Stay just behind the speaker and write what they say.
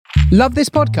Love this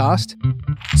podcast?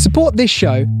 Support this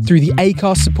show through the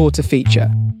Acast supporter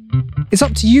feature. It's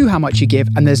up to you how much you give,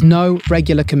 and there's no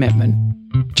regular commitment.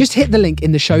 Just hit the link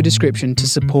in the show description to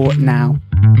support now.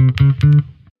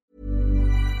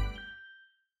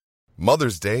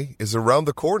 Mother's Day is around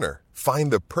the corner. Find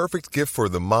the perfect gift for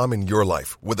the mom in your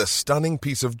life with a stunning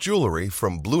piece of jewelry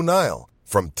from Blue Nile.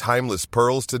 From timeless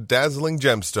pearls to dazzling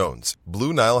gemstones,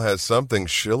 Blue Nile has something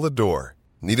she'll adore.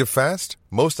 Need it fast?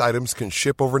 Most items can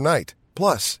ship overnight.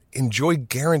 Plus, enjoy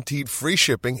guaranteed free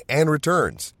shipping and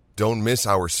returns. Don't miss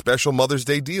our special Mother's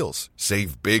Day deals.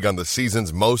 Save big on the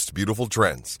season's most beautiful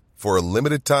trends. For a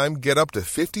limited time, get up to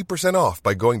 50% off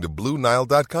by going to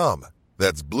BlueNile.com.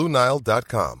 That's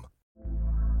BlueNile.com.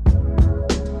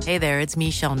 Hey there, it's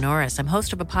Michelle Norris. I'm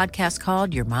host of a podcast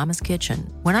called Your Mama's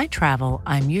Kitchen. When I travel,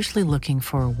 I'm usually looking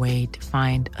for a way to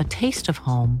find a taste of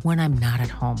home when I'm not at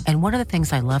home. And one of the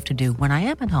things I love to do when I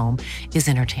am at home is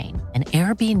entertain. And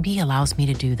Airbnb allows me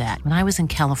to do that. When I was in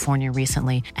California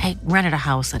recently, I rented a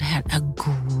house that had a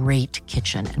great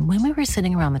kitchen. And when we were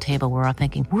sitting around the table, we were all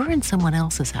thinking, we're in someone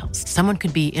else's house. Someone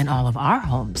could be in all of our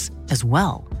homes as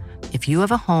well. If you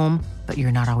have a home, but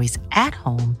you're not always at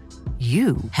home,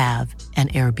 you have an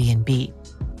Airbnb.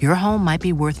 Your home might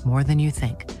be worth more than you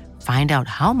think. Find out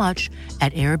how much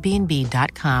at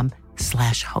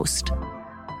airbnb.com/host.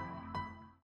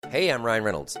 Hey, I'm Ryan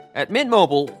Reynolds. At Mint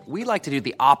Mobile, we like to do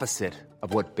the opposite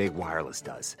of what Big Wireless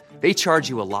does. They charge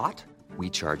you a lot, we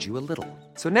charge you a little.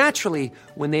 So naturally,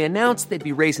 when they announced they'd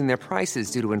be raising their prices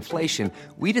due to inflation,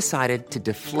 we decided to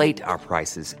deflate our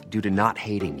prices due to not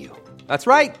hating you. That's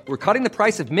right. We're cutting the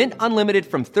price of Mint Unlimited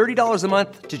from $30 a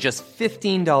month to just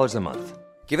 $15 a month.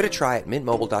 Give it a try at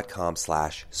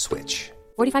mintmobile.com/switch.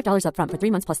 $45 up front for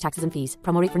 3 months plus taxes and fees.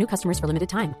 Promo rate for new customers for limited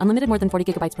time. Unlimited more than 40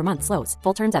 gigabytes per month. Slows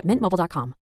full terms at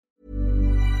mintmobile.com.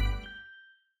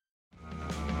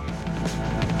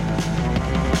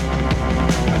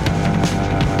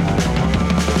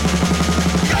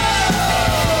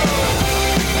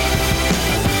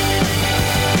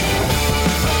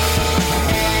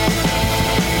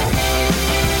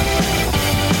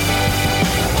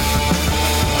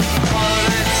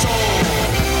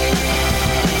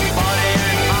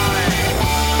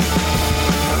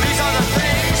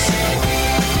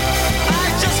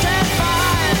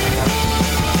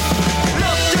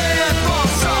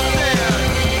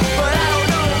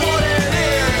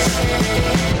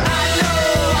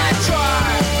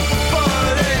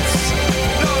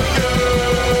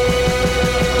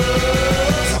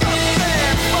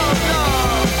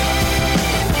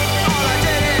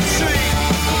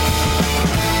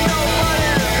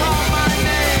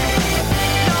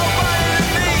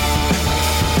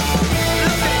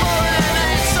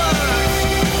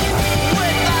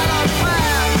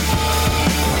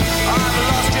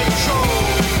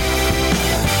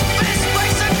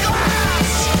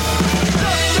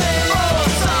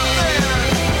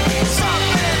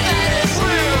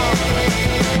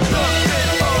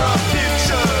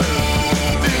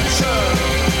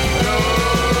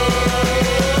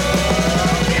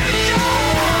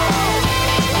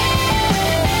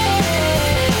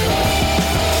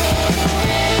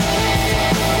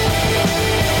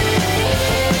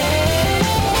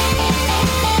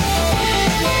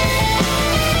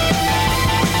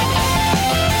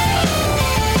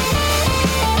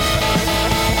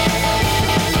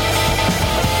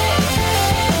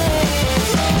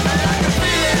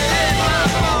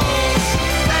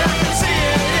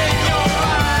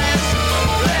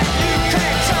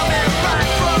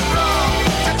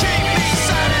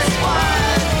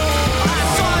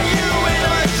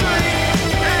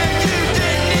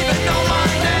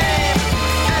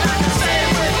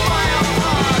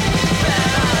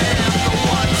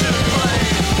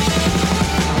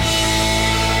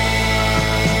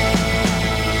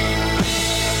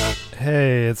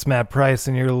 It's Matt Price,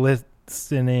 and you're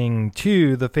listening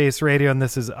to The Face Radio, and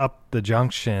this is Up the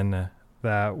Junction.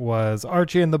 That was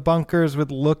Archie and the Bunkers with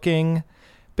Looking.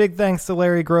 Big thanks to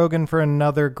Larry Grogan for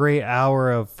another great hour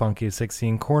of Funky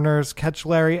 16 Corners. Catch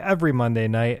Larry every Monday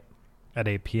night at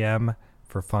 8 p.m.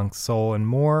 for funk, soul, and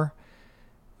more.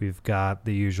 We've got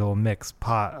the usual mixed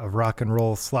pot of rock and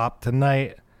roll slop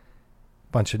tonight.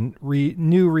 Bunch of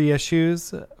new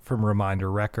reissues from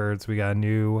Reminder Records. We got a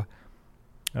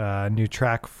new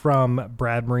track from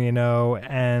Brad Marino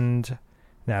and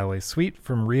Natalie Sweet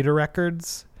from Rita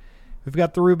Records. We've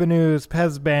got the Rubinoos,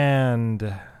 Pez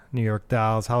Band, New York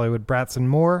Dolls, Hollywood Brats, and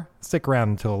more. Stick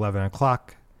around until 11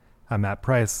 o'clock. I'm Matt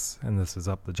Price, and this is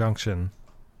Up the Junction.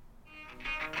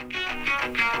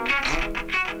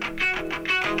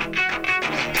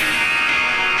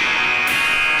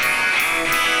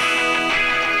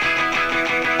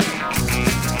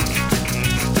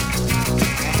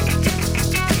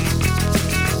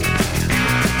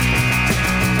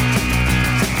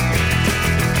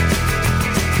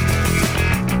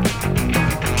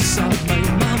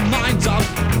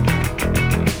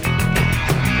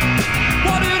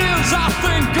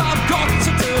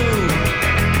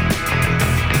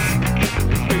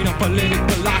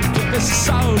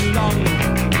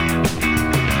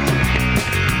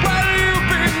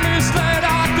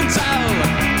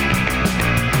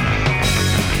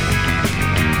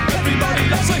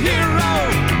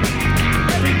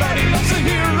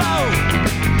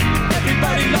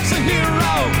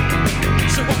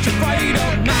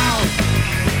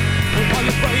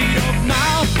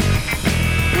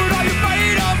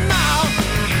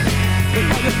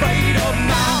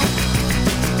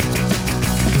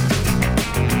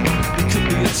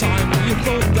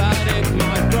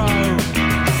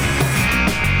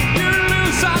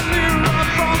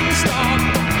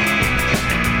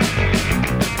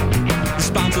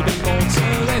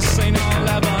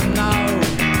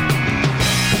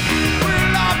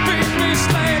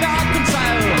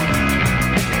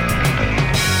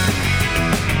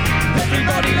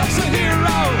 loves a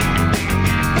hero.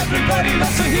 Everybody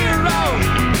loves a hero.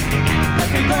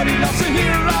 Everybody loves a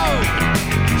hero.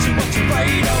 So what you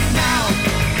afraid of now?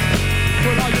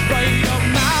 What are you afraid of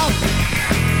now?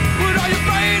 What are you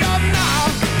afraid of now?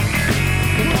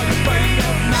 What are you afraid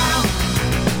of now?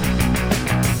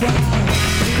 Well,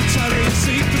 the chariot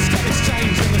secrets get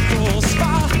exchanged in the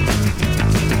crossbar.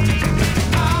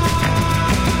 I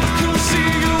can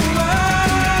see you way.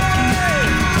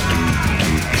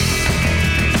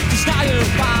 'Cause now you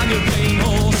find your green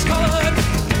horse colored.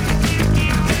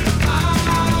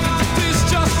 It's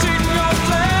just in your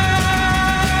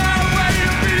flare. Where you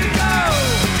really go?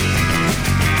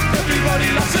 Everybody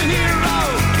loves a hero.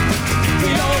 We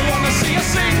all wanna see a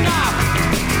singer.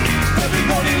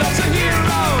 Everybody loves a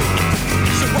hero.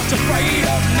 So what you afraid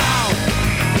of now?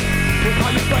 What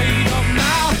are you afraid of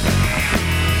now?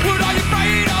 What are you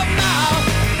afraid of now?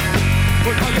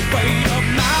 What are you afraid of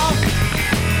now?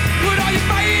 What are you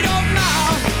afraid of now?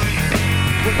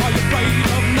 What are you afraid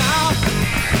of now?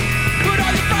 What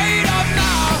are you afraid of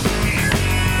now?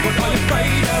 What are you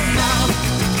afraid of now?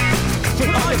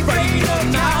 What are you afraid of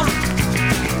now?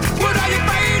 What are you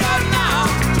afraid of now?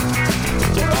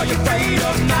 What are you afraid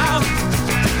of now?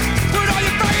 What are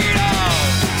you afraid of?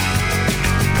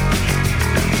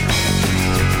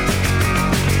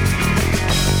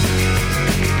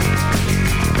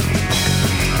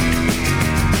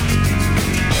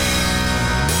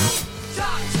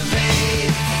 Talk to me.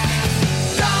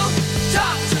 Don't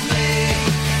talk to me.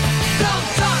 Don't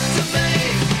talk to me.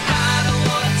 I don't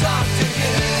wanna talk to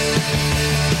you.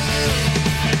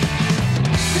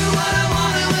 Do what I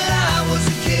wanted when I was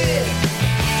a kid.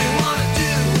 Didn't wanna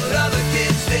do what other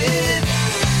kids did.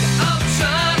 I'm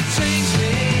trying to change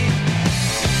me,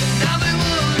 but now they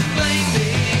wouldn't blame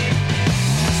me.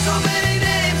 So many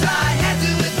names I had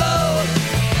to withhold.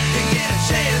 Didn't get a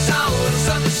chance, I was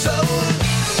undersold.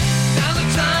 Now the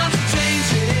times are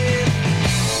changing.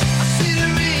 I see the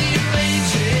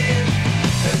rearranging.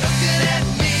 They're looking at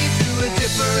me through a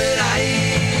different eye.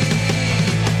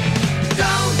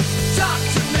 Don't talk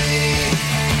to me.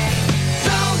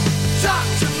 Don't talk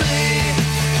to me.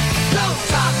 Don't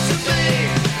talk to me.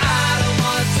 I don't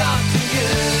wanna talk to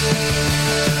you.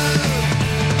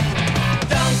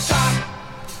 Don't talk.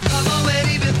 I've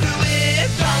already been through it.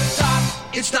 Don't talk.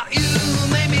 It's not you who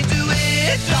made me do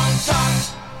it. Don't talk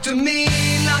to me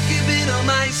like you've been on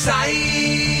my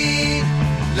side.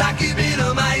 Like you've been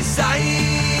on my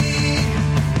side.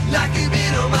 Like you've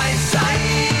been on my side.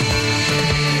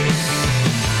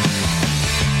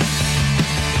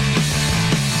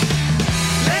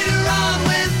 Later on,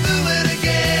 went through it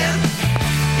again.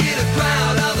 Hit a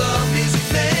crowd of the music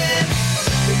men.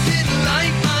 They didn't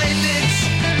like my licks.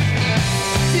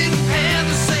 Didn't have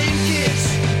the same kicks.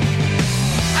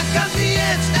 I got the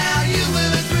edge now, you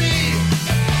will agree.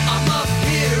 I'm up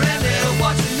here and they're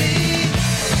watching me.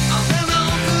 I ran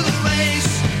on through the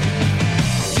race.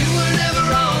 You were never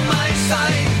on my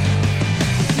side.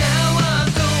 Now I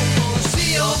don't wanna see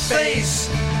your face.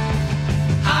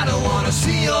 I don't wanna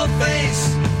see your face.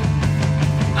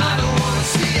 I don't wanna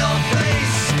see your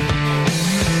face.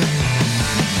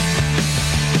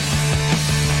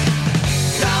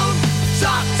 Don't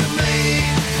talk to me.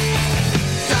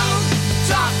 Don't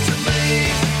talk to me.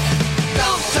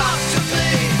 Don't talk to me.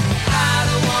 I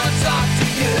don't wanna talk to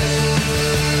you.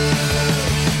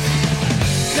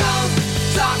 Don't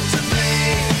talk to me.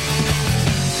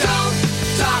 Don't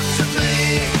talk to me.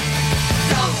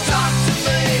 Don't talk to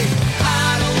me. I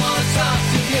don't wanna talk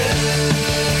to you.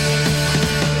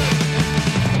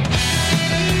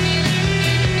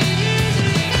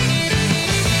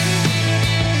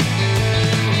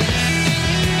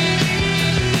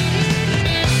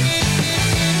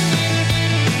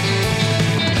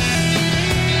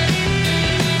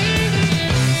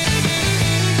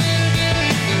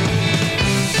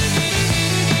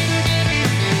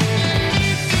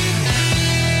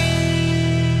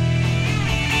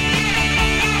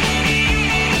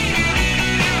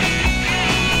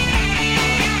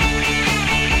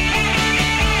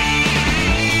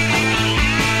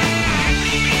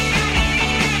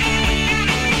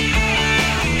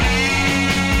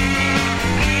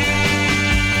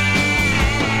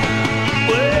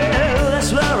 Well,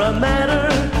 that's where I met her.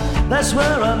 That's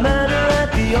where I met her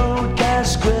at the old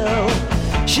gas grill.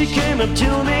 She came up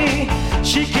to me.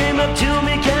 She came up to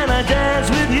me. Can I dance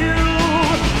with you?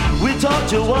 We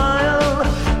talked a while.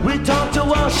 We talked a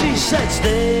while. She said,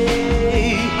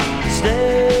 stay,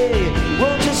 stay.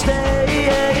 Won't you stay?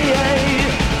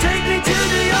 Take me to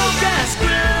the old gas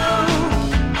grill.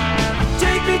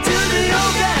 Take me to the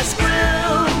old gas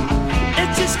grill.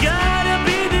 It's just gotta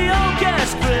be the old gas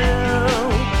grill.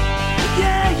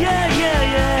 Yeah, yeah.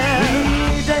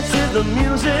 the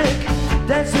music,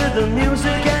 dance to the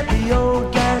music at the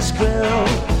old gas grill.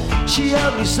 She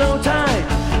held me so tight,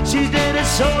 she did it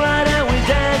so right, and we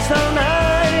danced all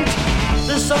night.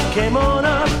 The sun came on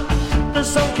up, the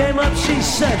sun came up, she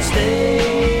said,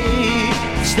 stay,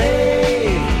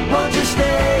 stay, won't you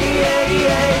stay?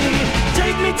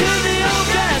 Take me to the old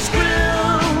gas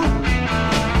grill,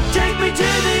 take me to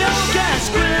the old gas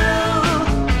grill.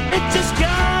 It just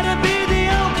gotta be the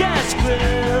old gas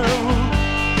grill.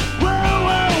 Whoa,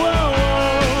 whoa, whoa,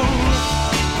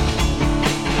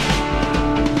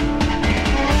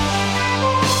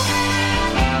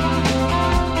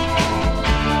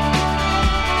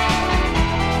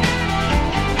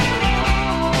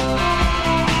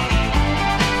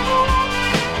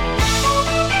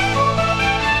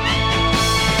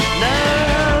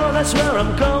 Now that's where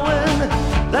I'm going,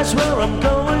 that's where I'm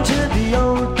going, to the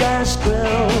old gas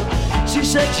grill. She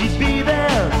said she'd be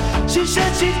there, she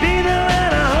said she'd be there,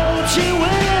 and I hope she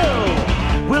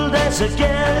will. We'll dance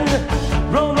again,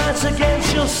 romance again,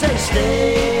 she'll say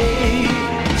stay,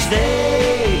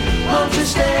 stay, won't you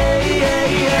stay?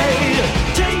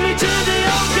 Take me to the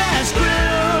old gas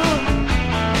grill,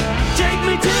 take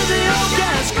me to the old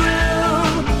gas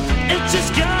grill. It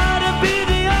just gotta be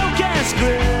the old gas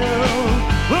grill.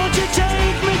 Won't you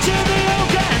take me to the old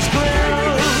gas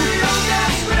grill?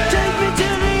 Take me to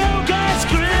the old gas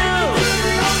grill.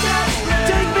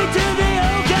 Take me to the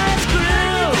old gas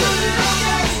grill.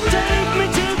 Take me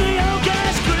to the old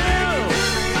gas grill.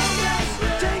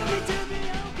 Take me to the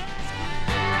old gas grill.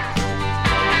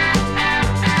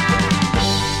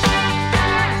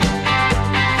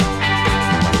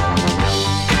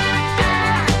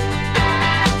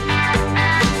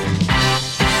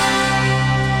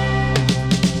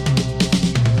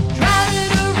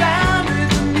 Driving around with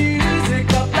the music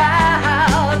up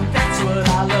loud, that's what I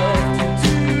love to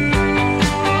do.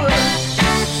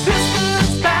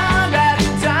 Distance bound at a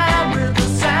time with the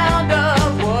sound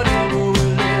of whatever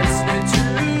we're listening to.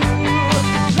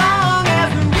 Long as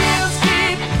the wheels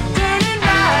keep turning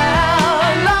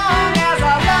round, long as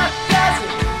our luck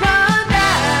doesn't run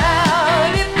down.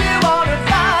 If you wanna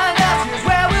find us, here's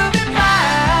where we'll be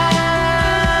found.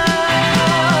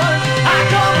 I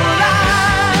come alive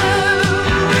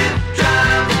with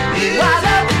drive music. Why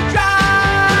don't we drive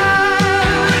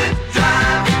with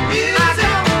drive music? I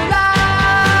come alive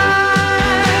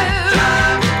with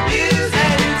drive music.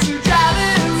 And it's you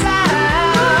driving time.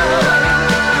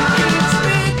 It's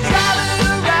me driving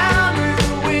around with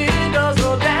the windows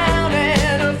rolled down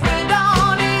and a friend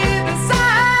on either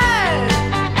side.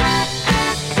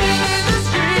 Singing the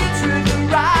streets with the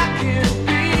rockin'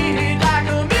 beat like a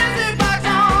music box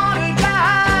on a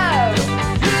drive.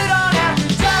 You don't have to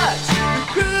touch the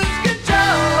cruise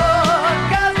control,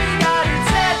 'cause we got it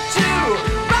set to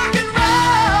rock and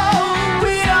roll.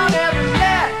 We don't ever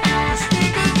let the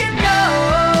speakers get low.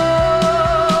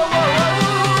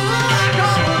 I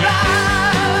come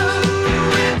alive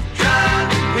with drive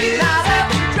music. I let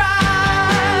me drive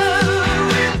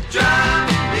with drive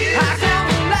music. I come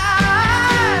alive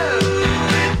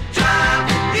with drive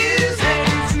music.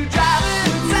 It's you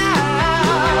driving sound.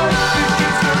 It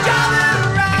keeps me driving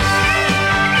around.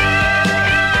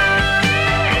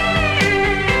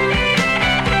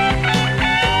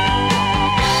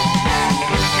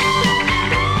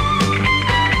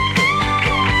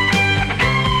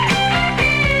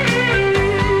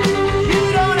 You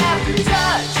don't have to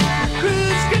touch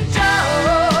cruise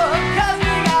control, 'cause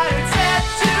we got it set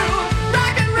to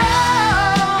rock and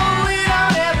roll. We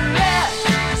don't ever let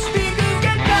the speakers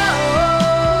get low.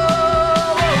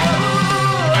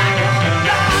 I come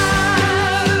alive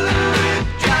with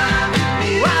drive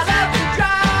music. Why don't we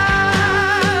drive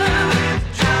with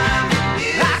drive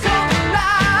music? I come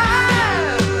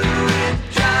alive with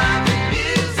drive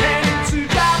music. And it's you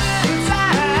driving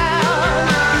sound.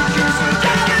 It keeps me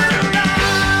driving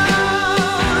around.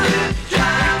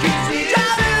 It keeps me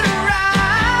driving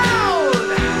around.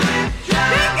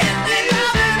 It keeps me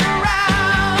driving around.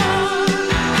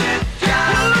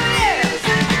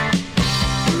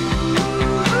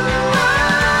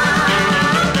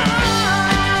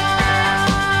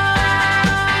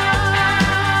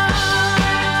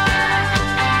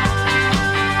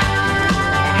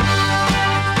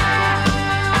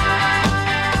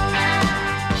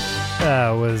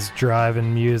 That was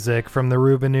driving music from the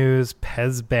Rubenus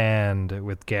Pez Band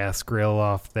with Gas Grill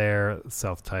off their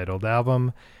self-titled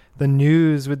album. The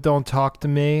News with Don't Talk to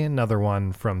Me, another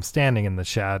one from Standing in the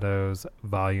Shadows,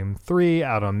 Volume 3,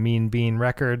 out on Mean Bean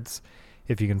Records.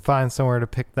 If you can find somewhere to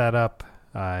pick that up,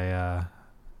 I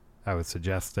would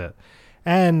suggest it.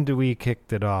 And we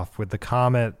kicked it off with the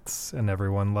Comets and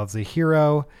Everyone Loves a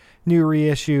Hero, new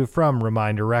reissue from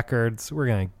Reminder Records. We're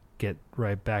going to get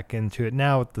right back into it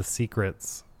now with The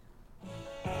Secrets.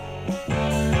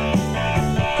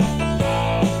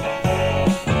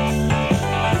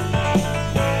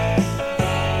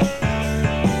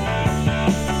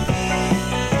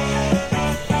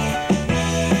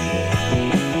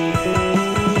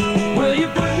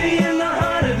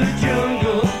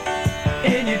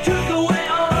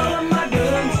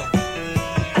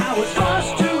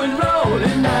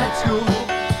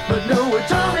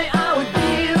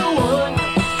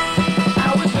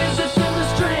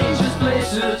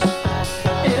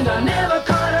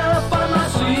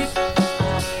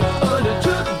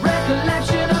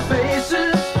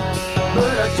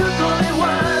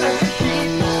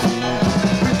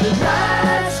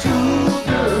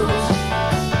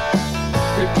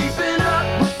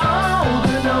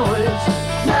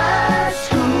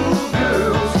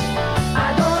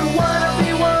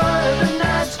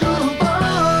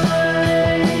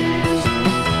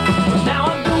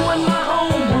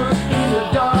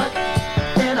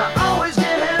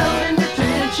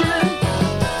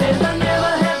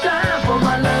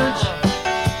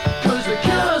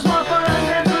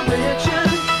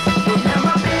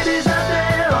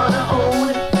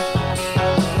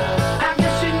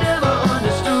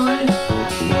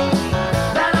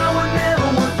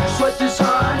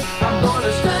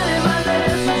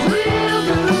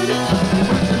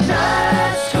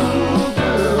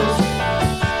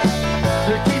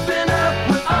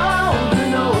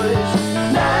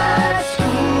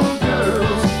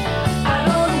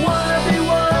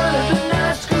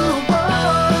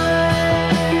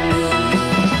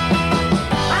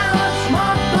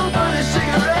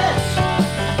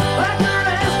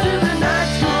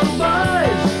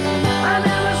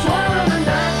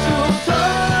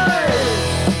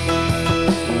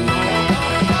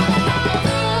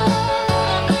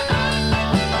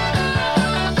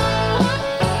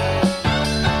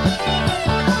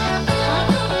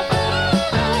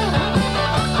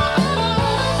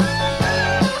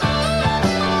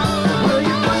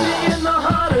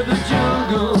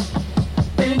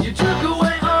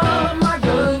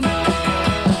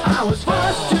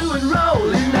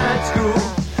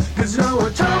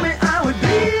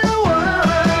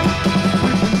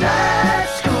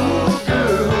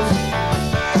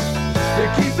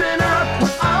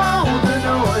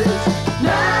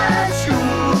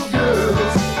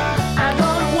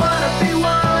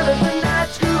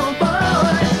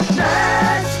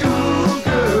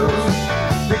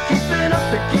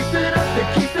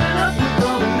 Keeping up with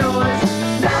all the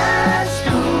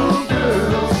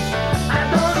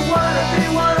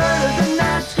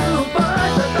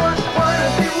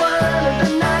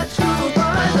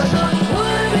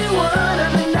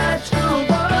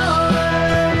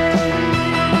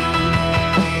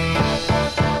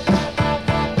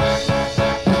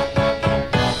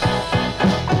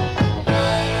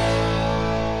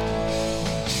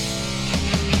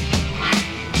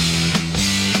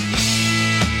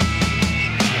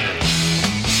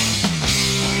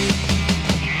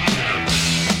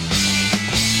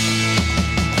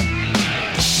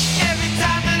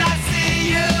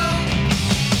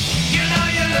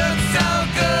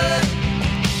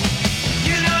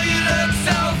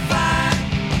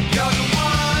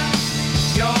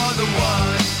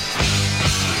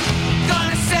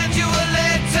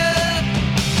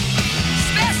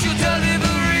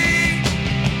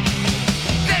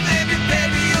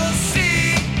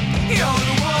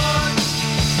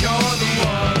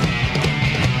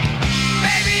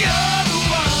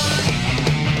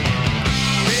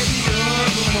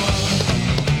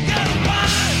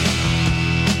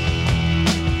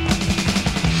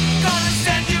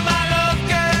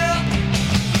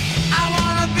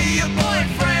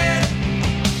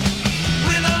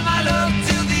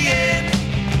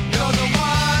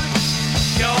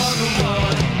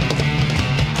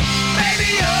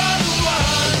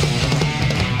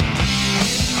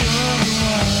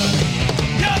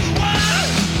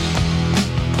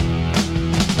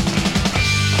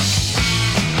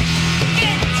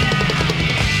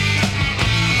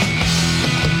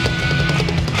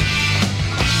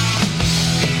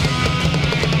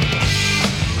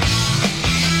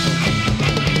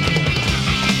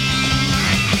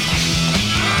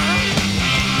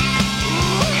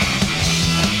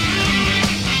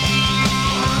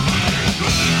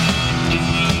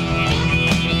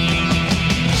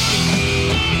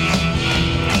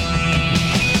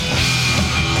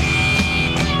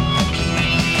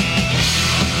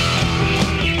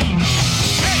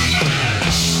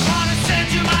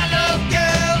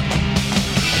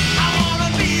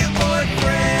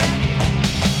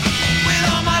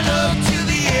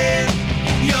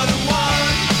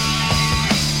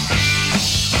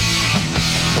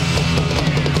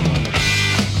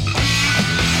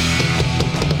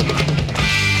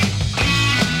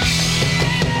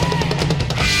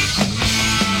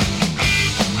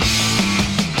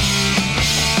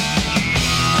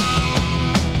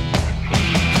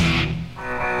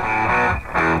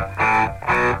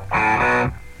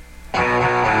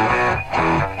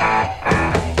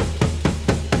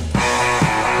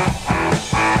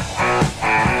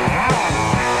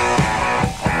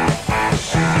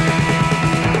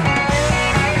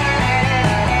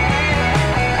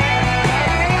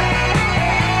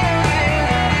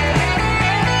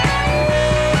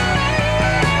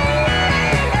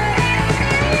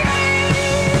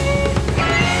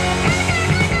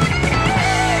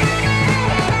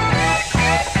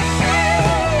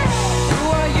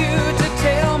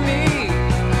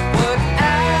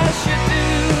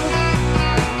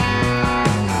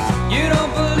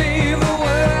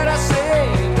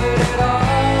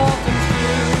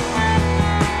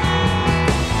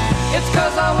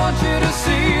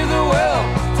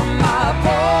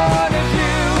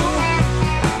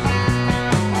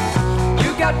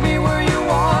got me where you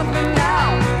want me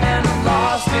now, and I'm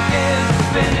lost again,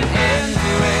 spinning end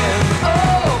to end.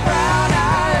 Oh, brown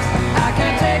eyes, I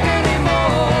can't take any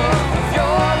more of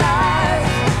your lies.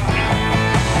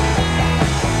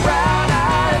 Brown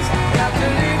eyes, got to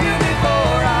leave you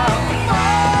before I'm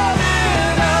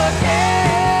falling again.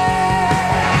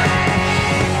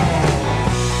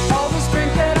 All the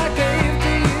strength that I gave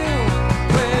to you,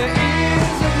 where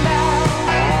is it now?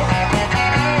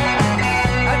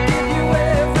 I'd give you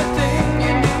everything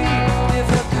you need if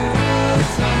I could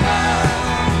somehow.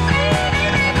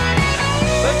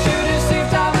 But you deceive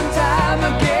time and time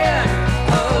again,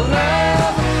 a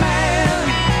lover man.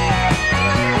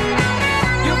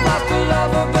 You've lost a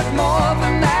lover, but more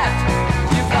than that,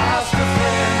 you've lost a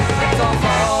friend. It's all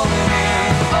falling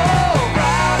in. Oh,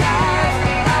 brown eyes,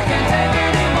 I can't take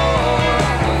any more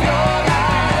of your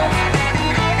lies.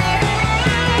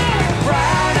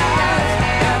 Brown eyes,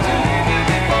 got to leave you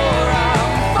before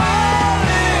I'm falling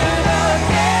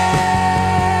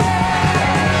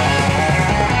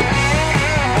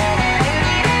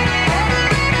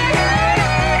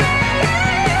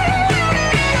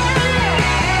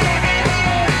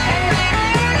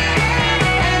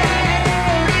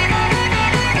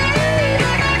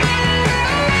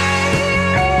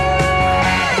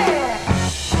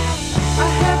I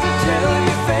had to tell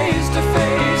you face to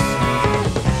face,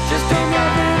 just don't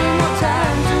have any more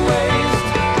time to waste.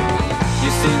 You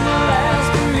seem the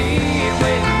last of me,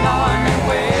 waiting on your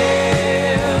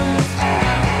waves.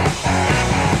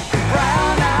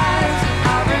 Brown eyes,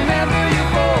 I remember you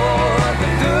for the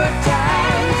good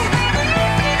times.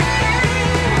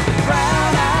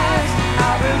 Brown eyes,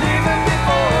 I believe it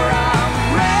before I'm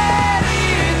ready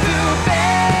to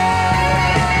bend.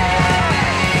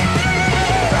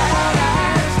 Brown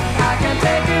eyes, I can't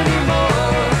take any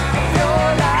more of your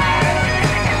lies.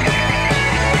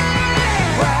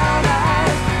 Brown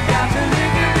eyes, got to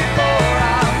leave you before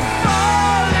I'm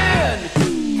falling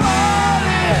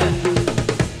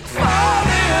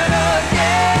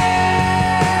again.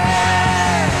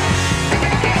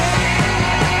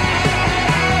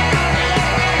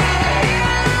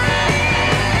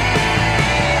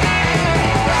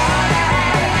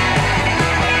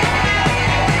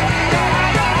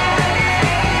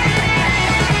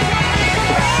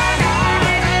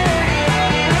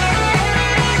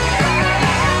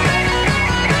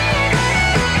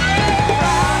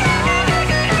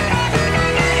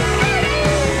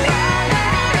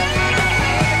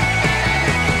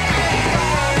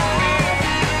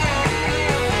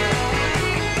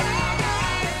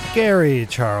 Gary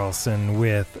Charlson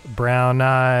with Brown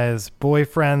Eyes,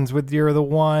 Boyfriends with You're the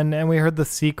One, and we heard The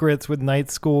Secrets with Night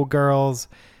School Girls.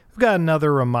 We've got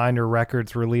another Reminder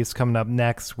Records release coming up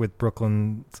next with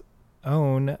Brooklyn's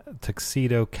own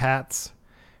Tuxedo Cats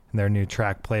and their new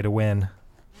track, Play to Win.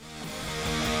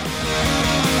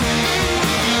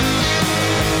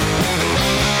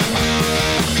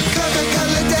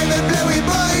 Coca-Cola, David Bowie,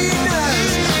 boy, he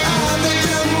knows. All the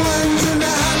dumb ones in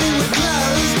the Hollywood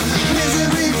clothes.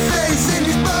 Misery face and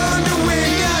he's born to win.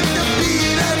 Got the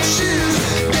beat up shoes,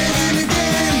 dancing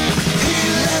again. He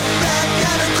left back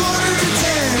at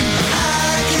 9:45.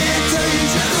 I can't tell you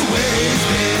just the way it's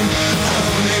been.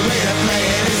 Only way to play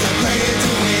it is to play it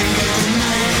to win. 'Cause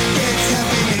tonight gets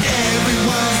happening everywhere.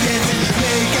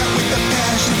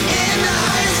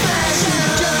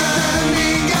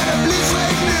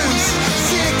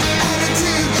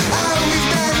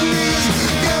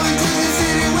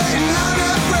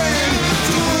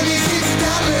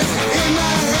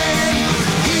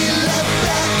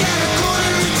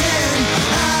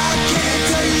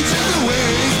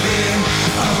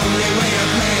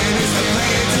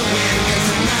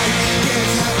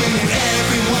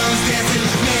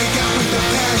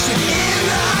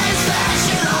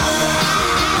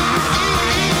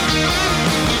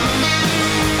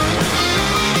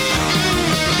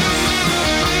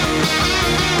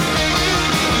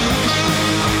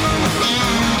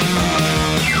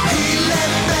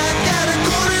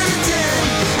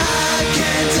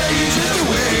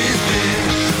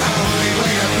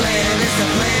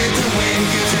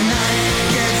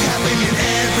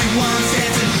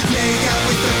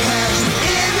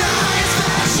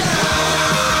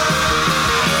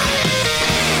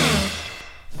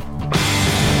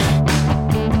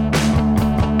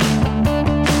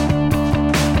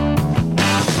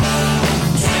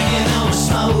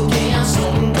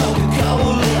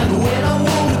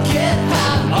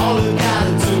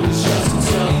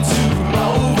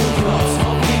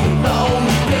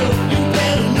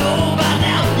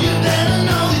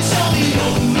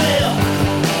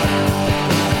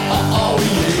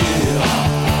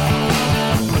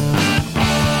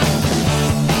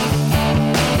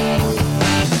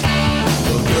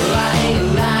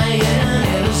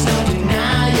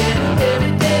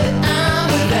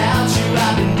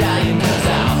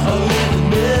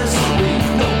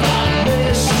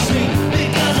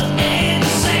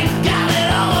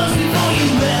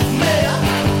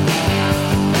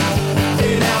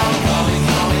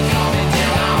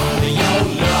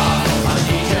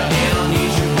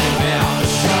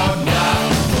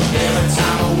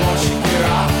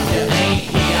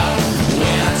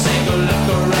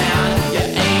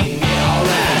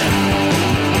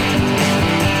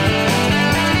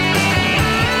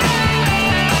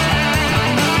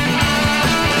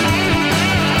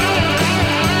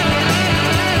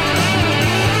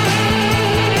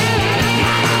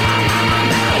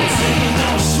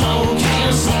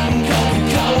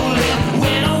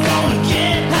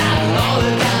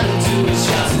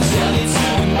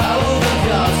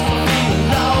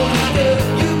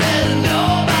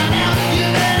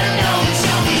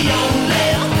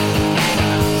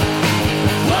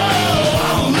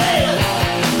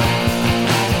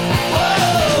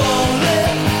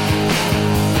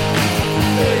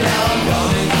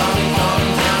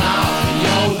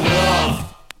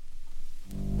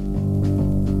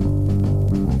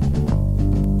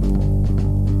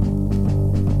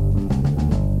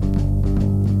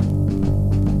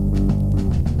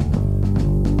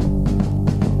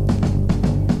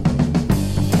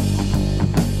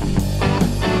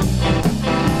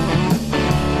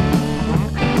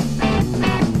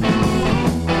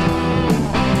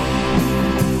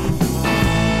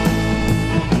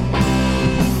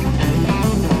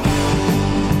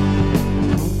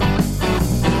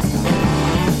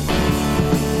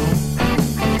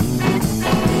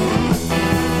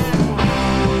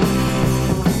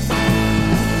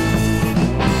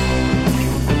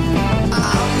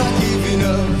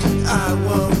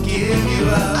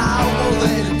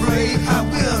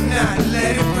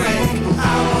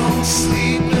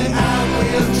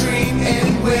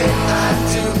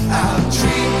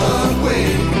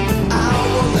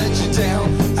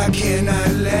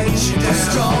 let you down. I'm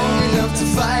strong enough to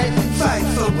fight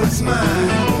for what's mine.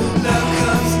 Love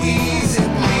comes easy,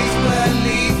 please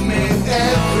believe me.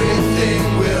 Everything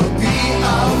will be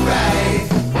alright.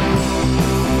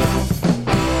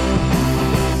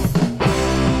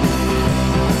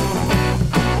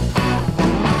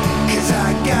 'Cause I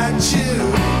got you,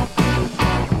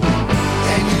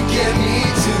 and you get me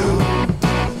too.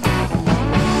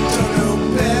 Don't know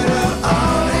better,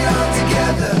 on and on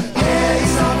together. Yeah,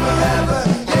 it's on forever.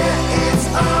 Yeah, it's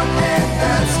on and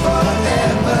that's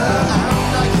forever. I'm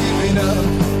not giving up,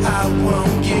 I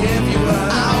won't give you up.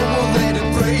 I won't let it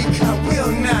break, I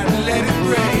will not let it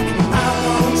break. I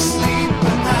won't sleep,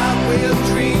 but I will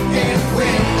dream. And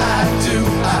when I do,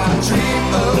 I'll dream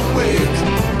awake.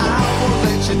 I won't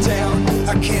let you down,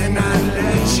 I cannot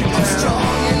let you down. I'm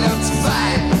strong enough to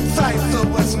fight for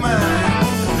what's mine.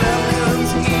 Love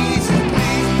comes easy,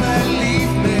 please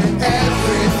believe me.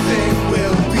 Everything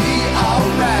will be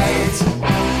alright.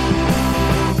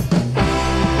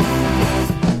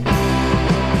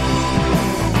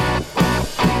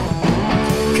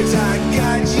 'Cause I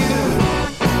got you,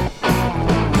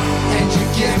 and you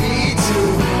get me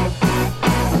too.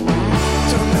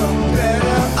 Don't know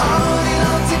better, on and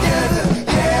on together.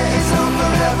 Yeah, it's on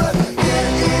forever.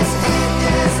 Yeah, it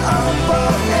is on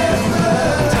forever.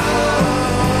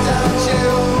 Don't you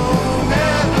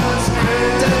never stray.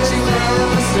 Don't you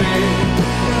ever stray.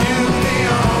 You the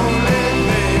only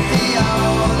thing. The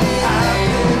only I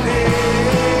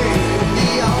believe.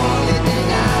 The only thing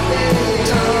I believe.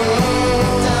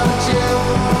 Don't you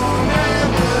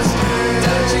never stray.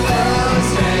 Don't you ever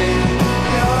stray.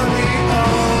 You're the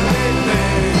only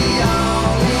thing. The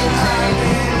only I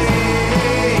believe.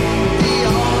 The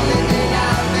only thing I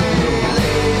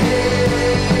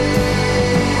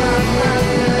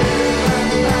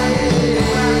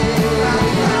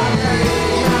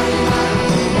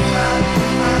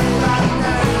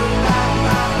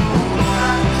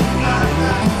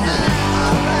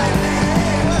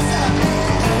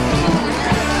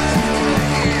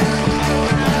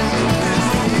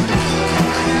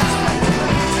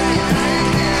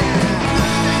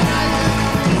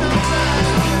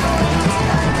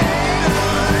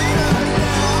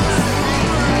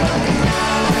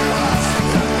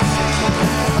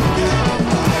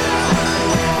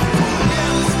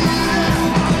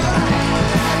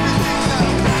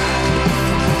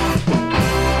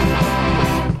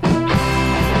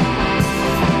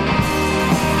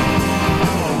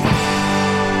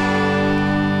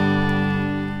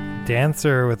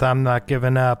Dancer with I'm Not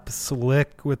Giving Up,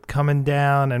 Slick with Coming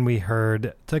Down, and we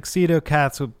heard Tuxedo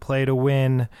Cats with Play to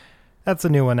Win. That's a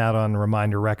new one out on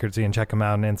Reminder Records. You can check them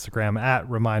out on Instagram at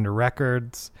Reminder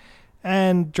Records.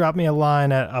 And drop me a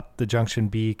line at Up the Junction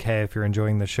BK if you're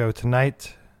enjoying the show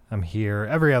tonight. I'm here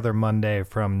every other Monday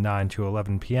from 9 to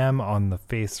 11 p.m. on The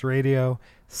Face Radio,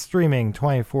 streaming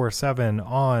 24/7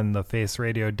 on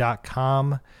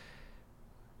thefaceradio.com.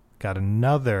 Got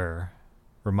another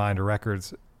Reminder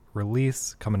Records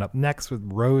release coming up next with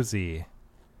Rosie.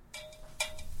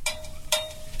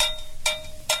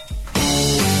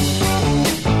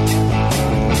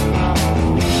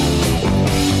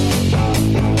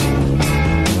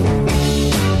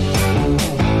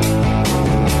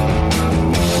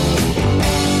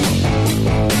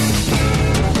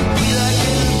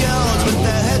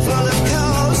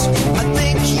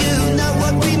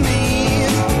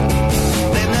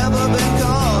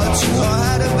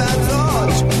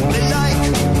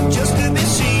 just to be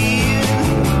seen.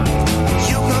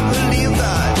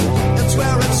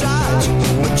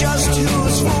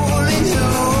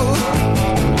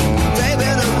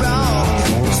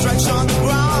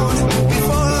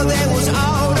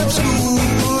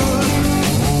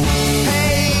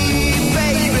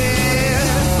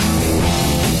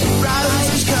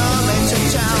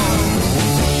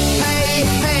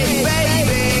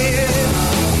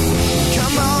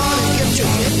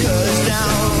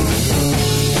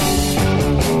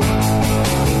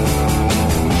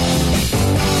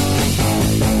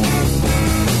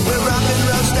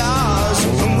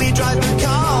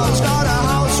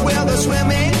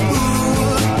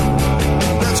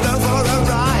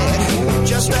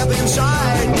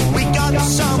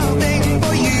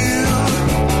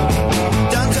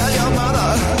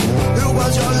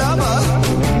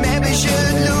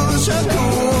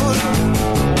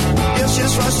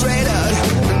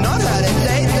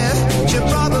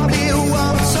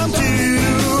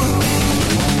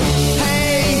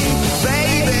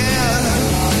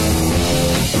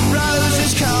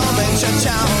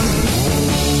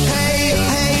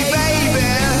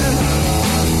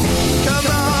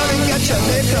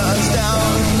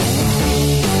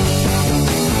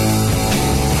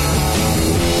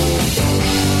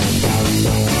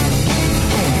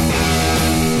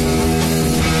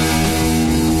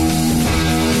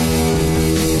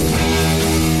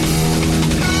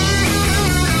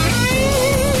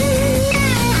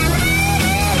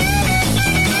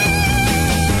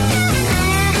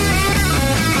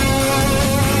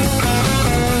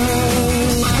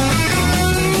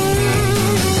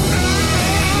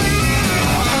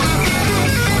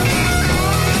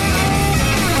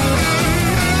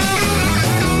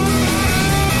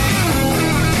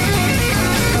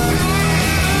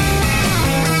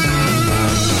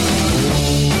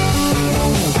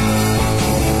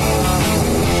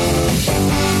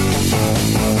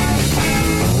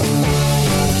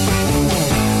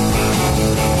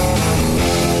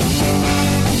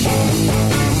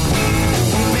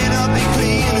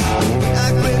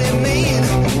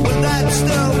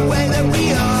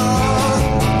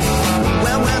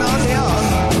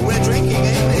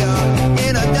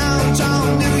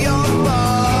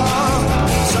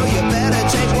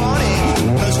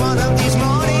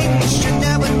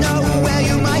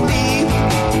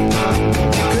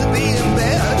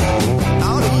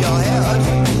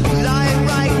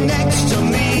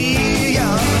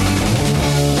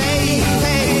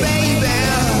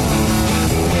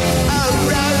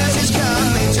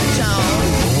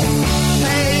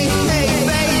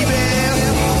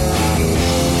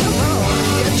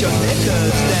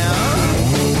 stickers down.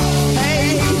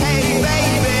 Hey, hey,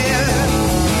 baby.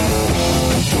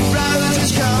 Rose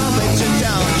is coming to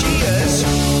town. She is.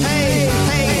 Hey,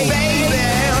 hey, baby.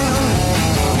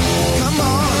 Come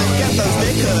on and get those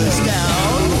stickers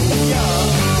down. Yeah.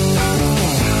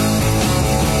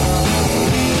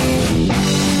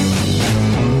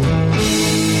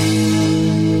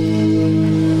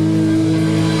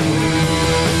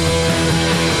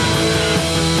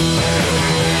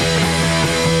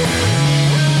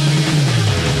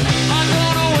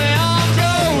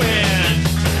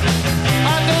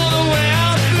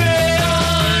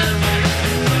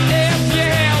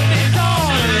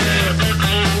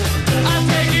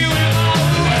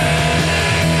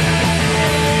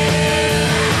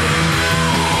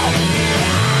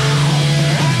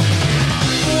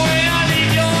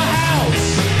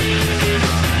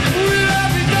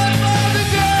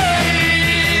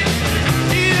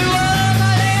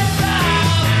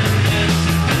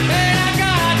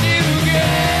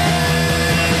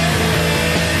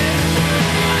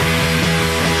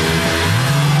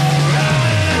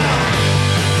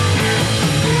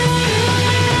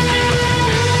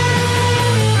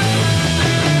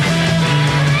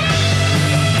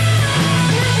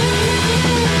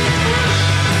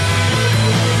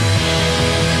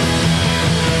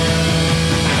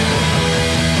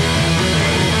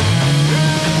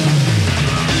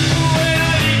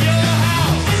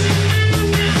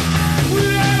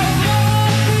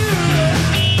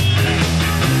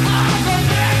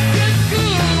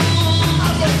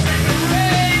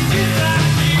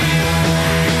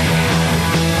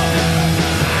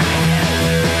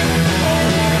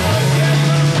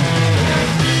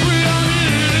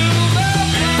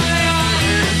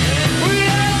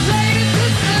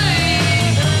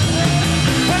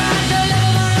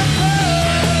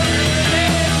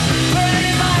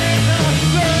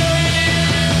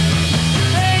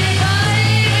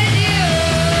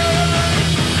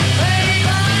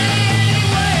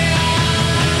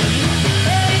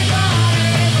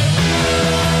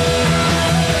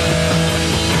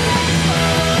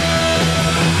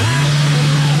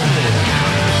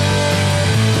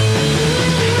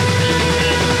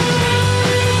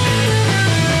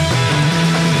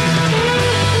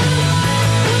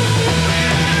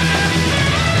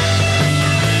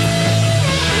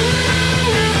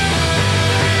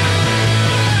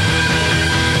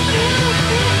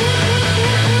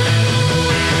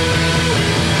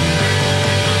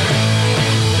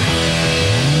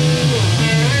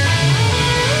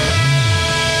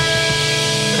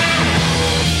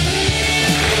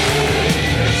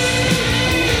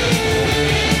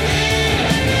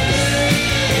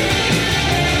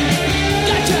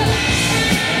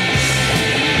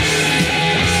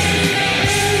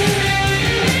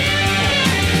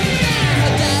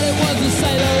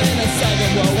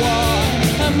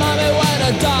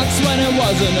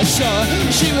 wasn't a show.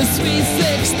 She was sweet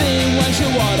 16 when she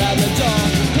walked out the door.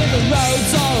 Hit the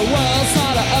roads, all the world, saw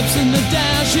the ups and the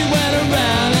downs. She went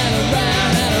around and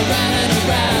around and around and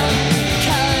around.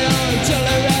 Carried on until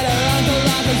they read her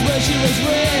Uncle Arthur's where she was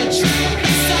rich.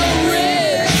 So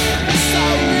rich, so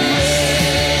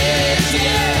rich,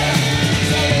 yeah.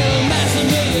 So little massive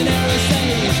millionaire was saying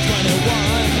he was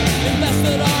 21.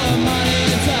 Invested all her money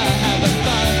into having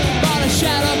fun. Bought a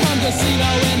shadow from casino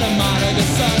in the Monica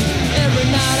Sun. Every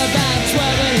night about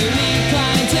 12 and he lead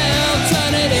clientele.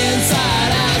 Turn it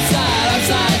inside, outside,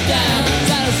 upside down.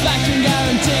 Satisfaction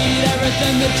guaranteed,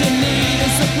 everything that you need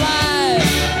is supplied.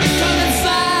 Come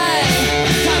inside,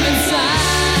 come inside.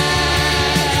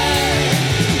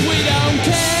 We don't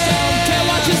care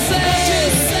what you say.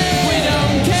 We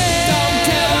don't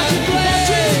care what you play.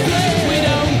 We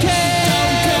don't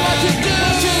care what you do.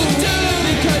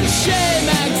 Because Shea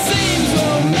magazines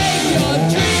will make your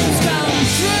dreams come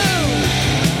true.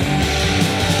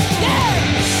 Yeah!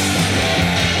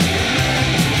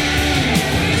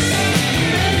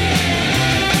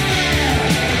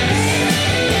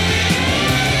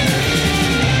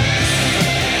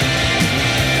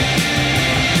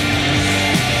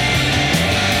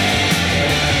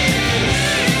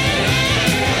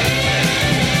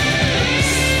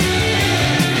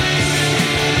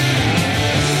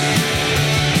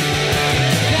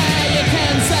 Yeah, you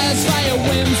can satisfy your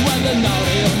whims when they're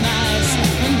naughty or nice,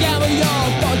 and gamble your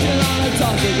fortune on a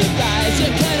toss of the dice.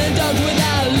 You can indulge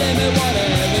without a limit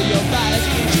whatever your vice.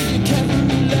 Should you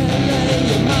carefully lay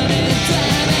your money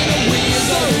down, and the wheels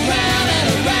go round and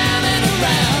around and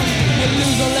around. You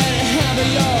lose or let it handle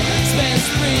your spend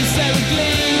spree, say with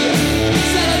glee.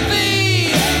 C'est la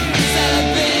vie,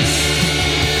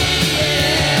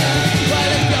 yeah. But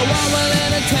if your one will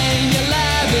entertain you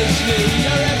lavishly,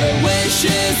 your every wish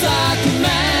is a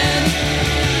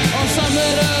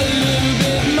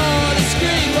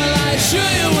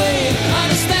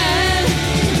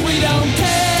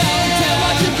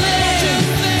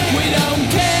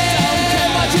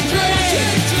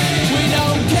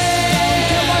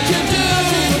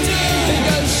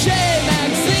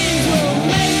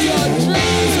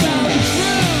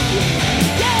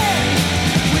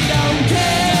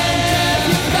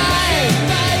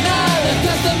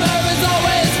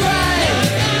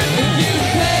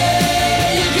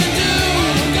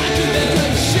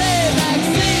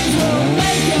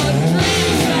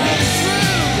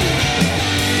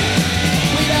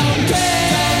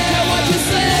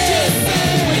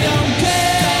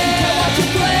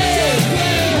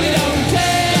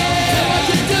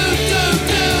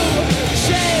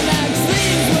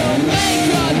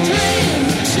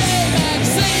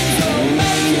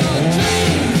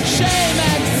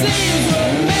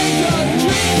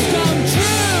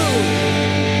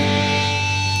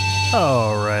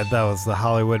That was the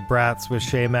Hollywood Brats with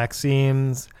Shay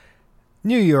Maxime's,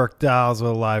 New York Dolls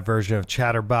with a live version of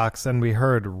Chatterbox, and we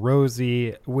heard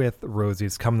Rosie with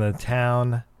Rosie's Coming to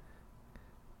Town.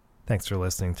 Thanks for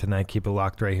listening tonight. Keep it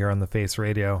locked right here on The Face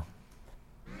Radio.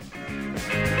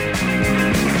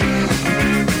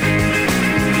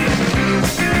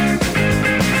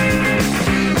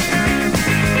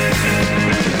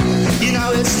 You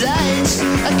know it's late,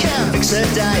 I can't fix a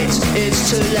date,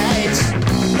 it's too late.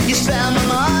 You spend my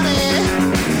money,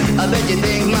 I bet you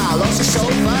think my loss is so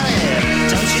funny.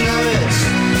 Don't you know it?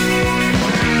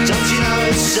 Don't you know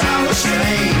it's so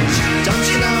strange? Don't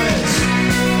you know it?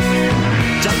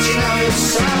 Don't you know it's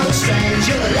so strange?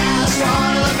 You're the last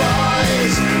one of the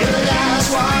boys. You're the last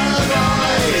one of the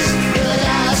boys. You're the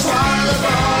last one of the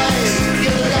boys.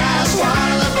 You're the last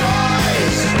one of the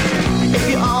boys. If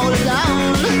you're all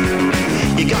alone,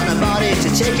 you got nobody to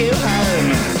take you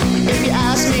home. If you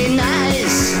ask me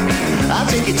nice, I'll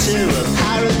take you to a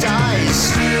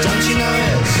paradise. Don't you know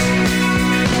it?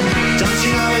 Don't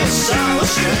you know it's so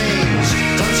strange?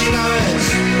 Don't you know it?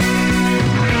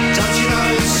 Don't you know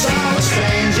it's so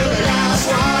strange? You're the last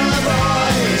one of the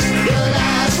boys. You're the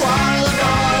last one of the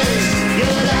boys.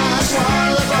 You're the last one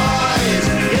of the boys.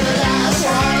 You're the last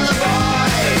one of the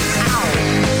boys. Ow.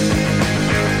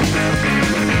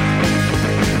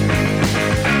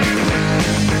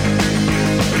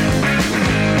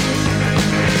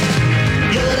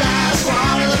 You're the last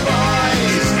one of the boys.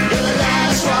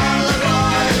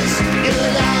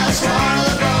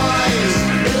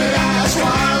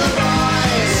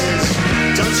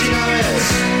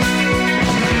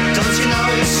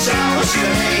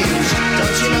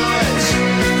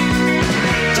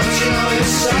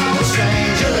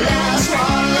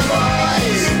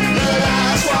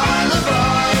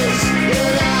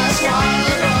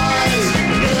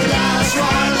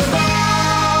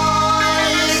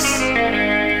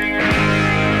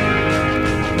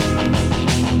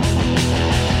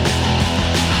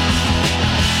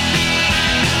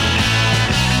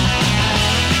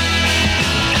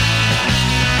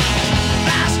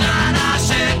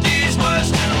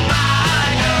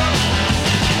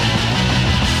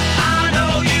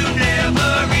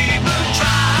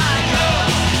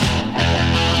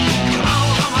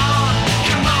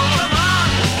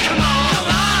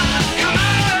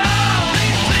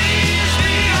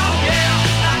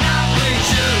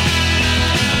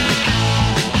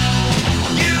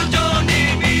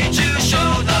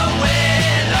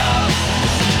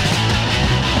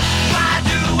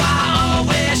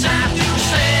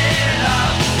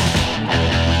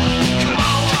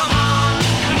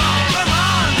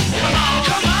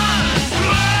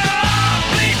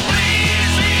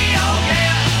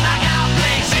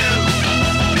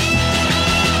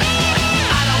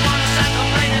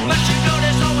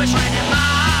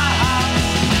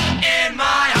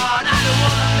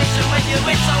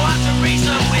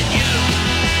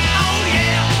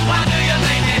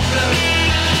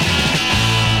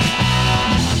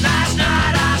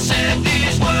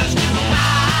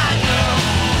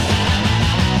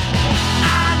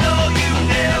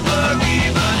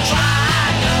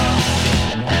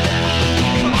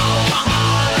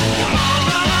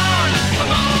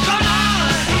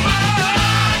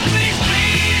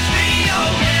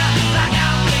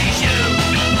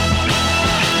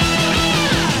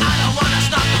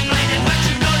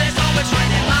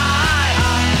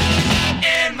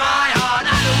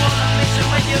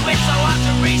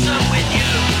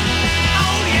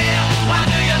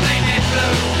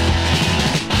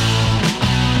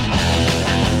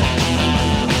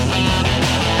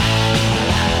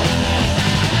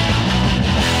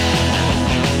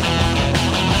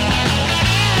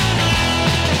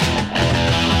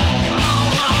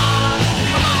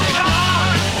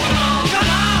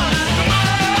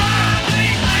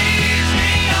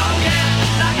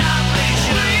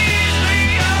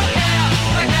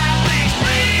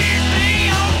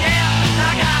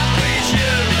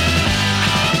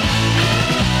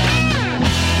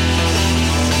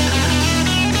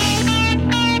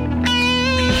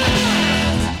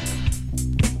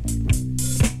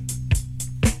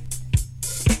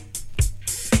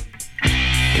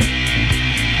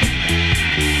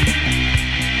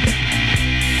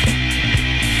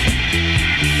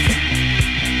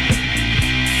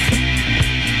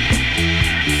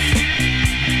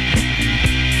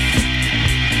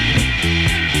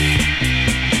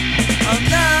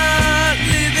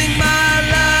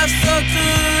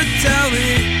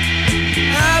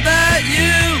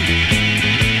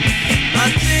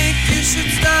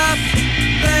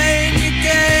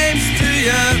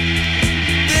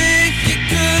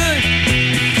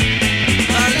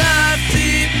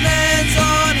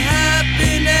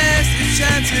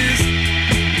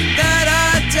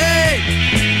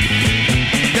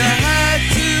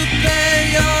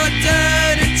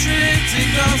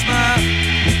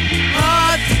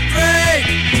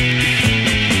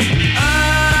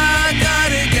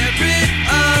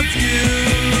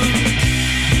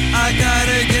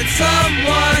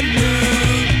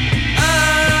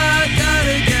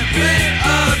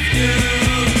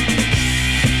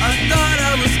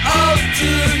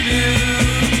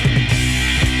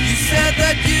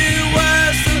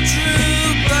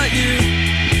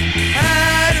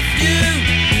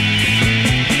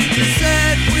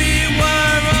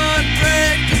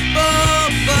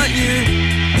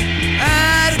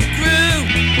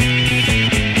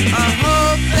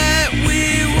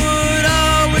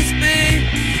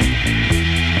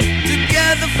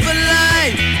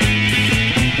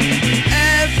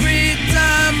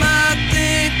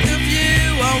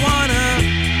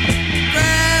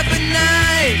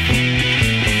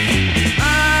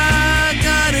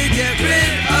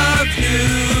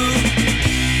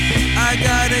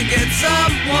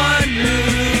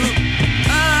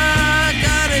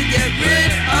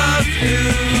 you.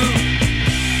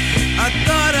 I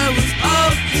thought I was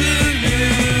up to you.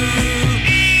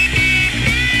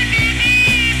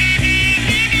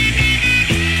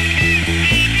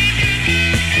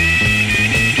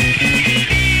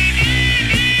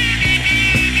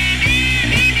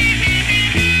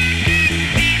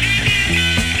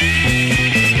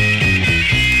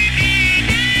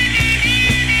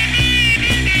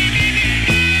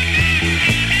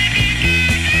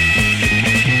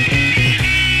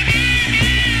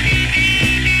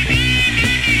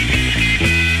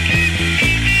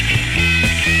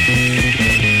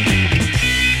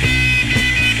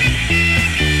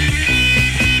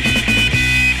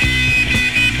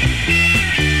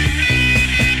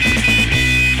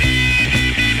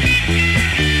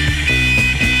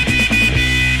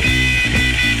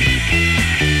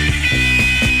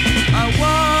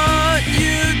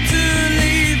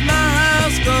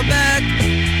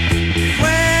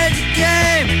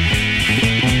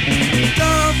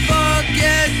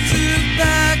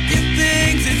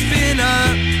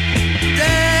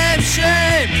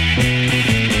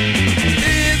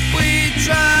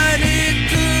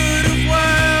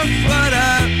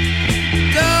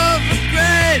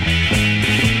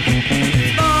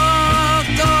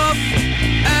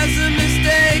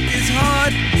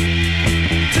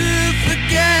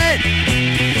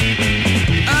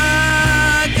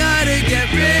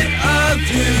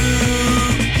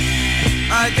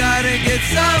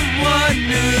 Someone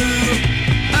new.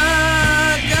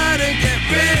 I gotta get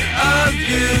rid of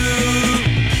you.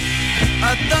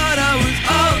 I thought I was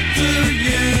up to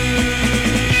you.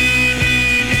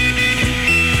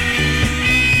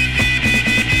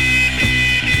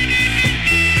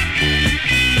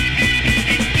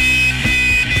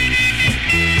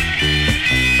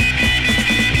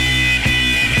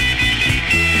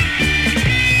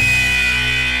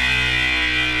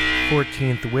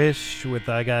 14th Wish with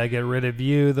I Gotta Get Rid of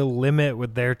You, The Limit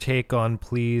with their take on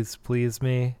Please Please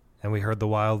Me, and we heard the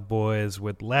Wild Boys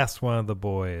with Last One of the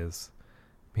Boys.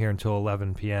 I'm here until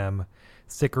 11 p.m.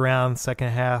 Stick around, second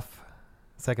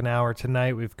hour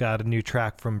tonight. We've got a new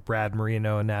track from Brad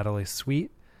Marino and Natalie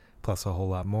Sweet, plus a whole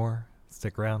lot more.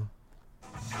 Stick around.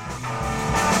 Watch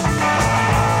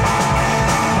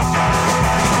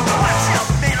out,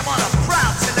 man, I'm on a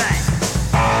proud tonight.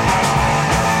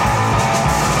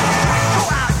 Go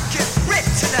out and get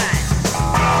ripped tonight.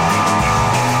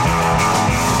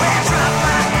 Well, drop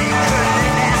my anchor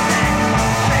in that night.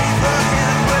 Ready for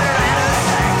him, put her out of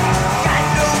sight. Got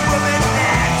no woman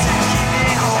there to keep me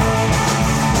home.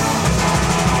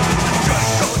 I'm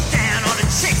gonna go down on the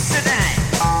chicks tonight.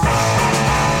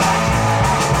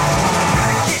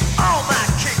 Gonna get all my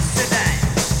kicks tonight.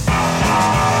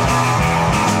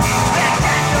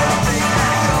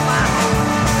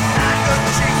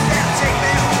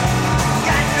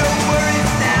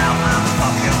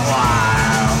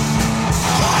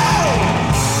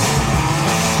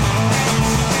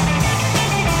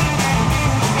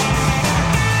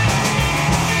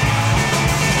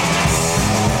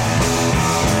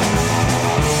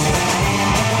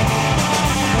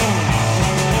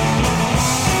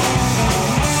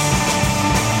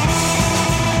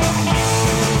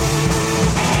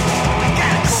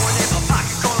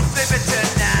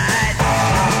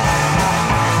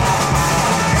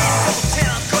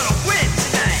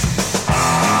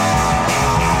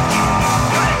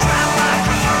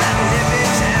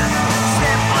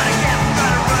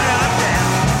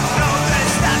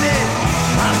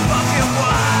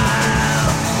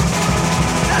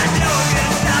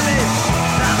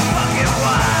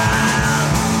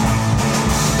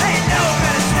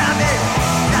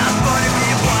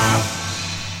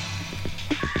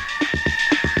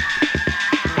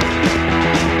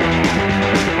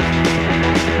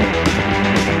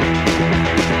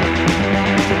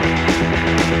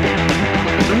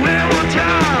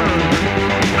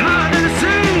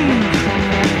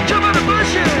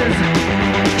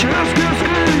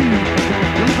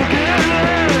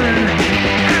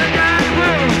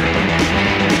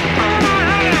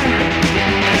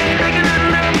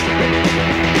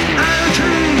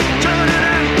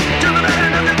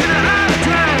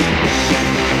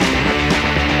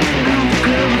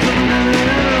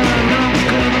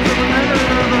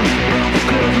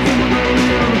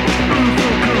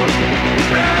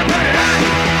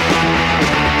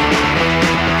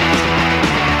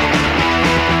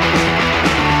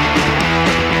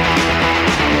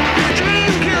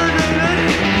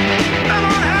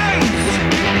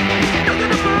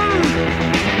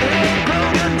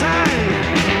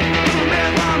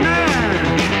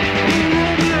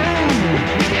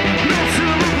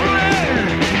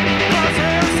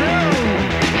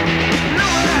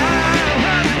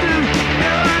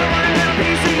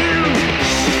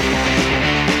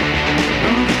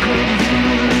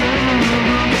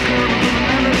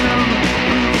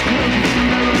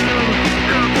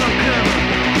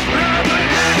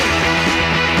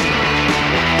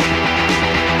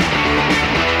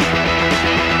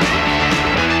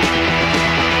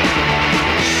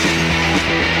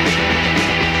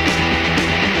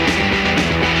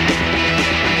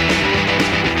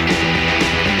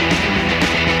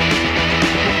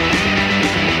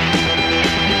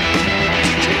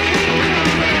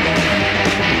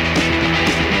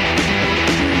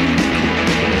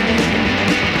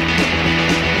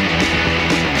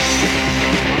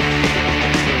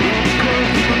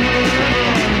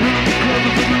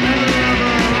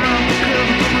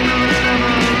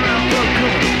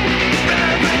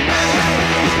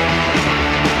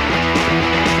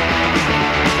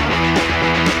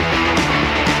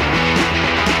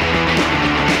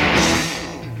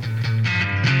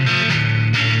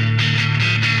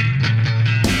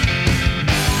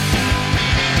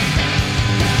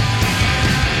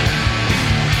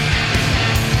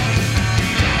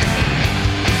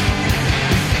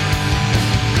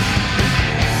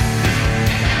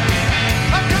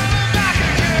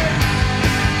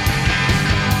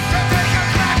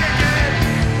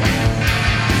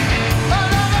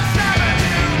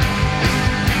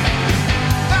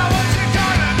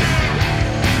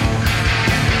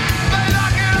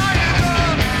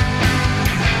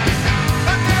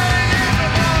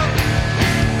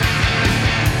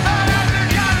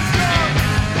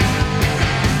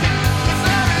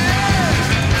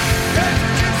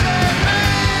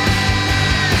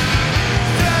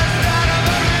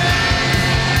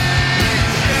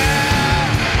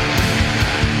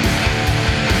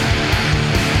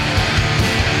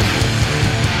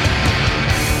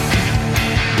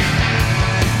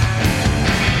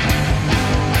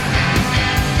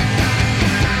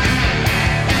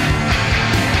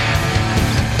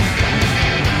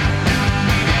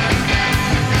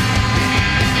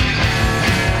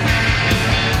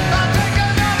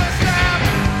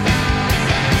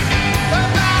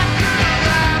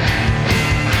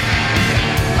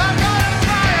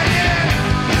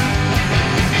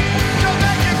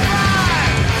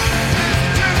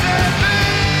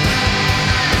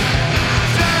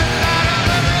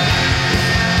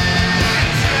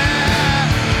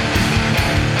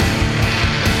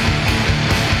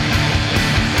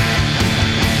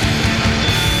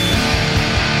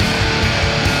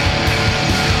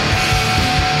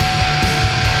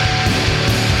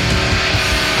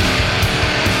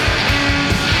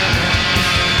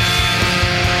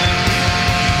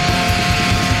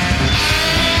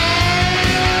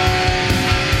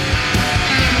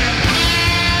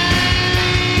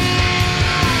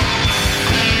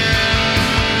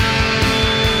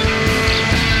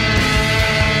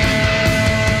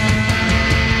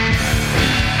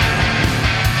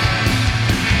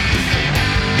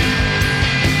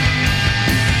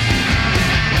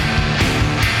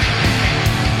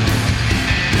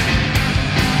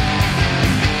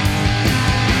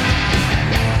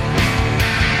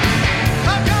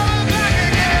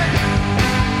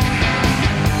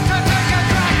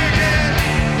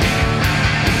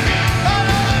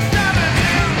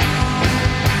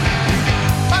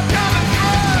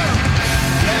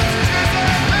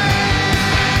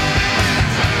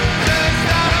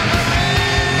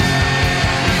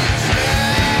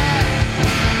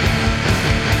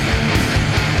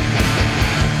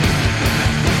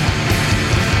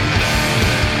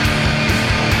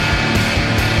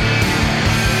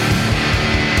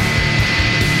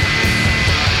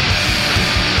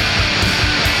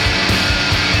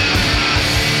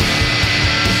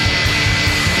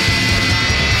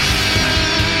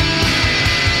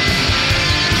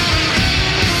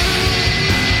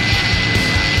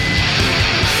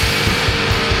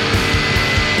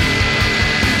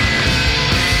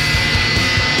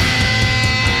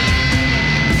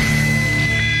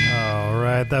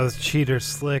 That was Cheater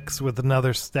Slicks with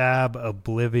Another Stab,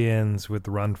 Oblivions with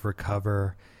Run for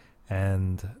Cover,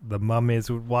 and The Mummies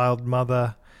with Wild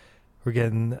Mother. We're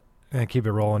gonna keep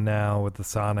it rolling now with the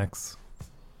Sonics.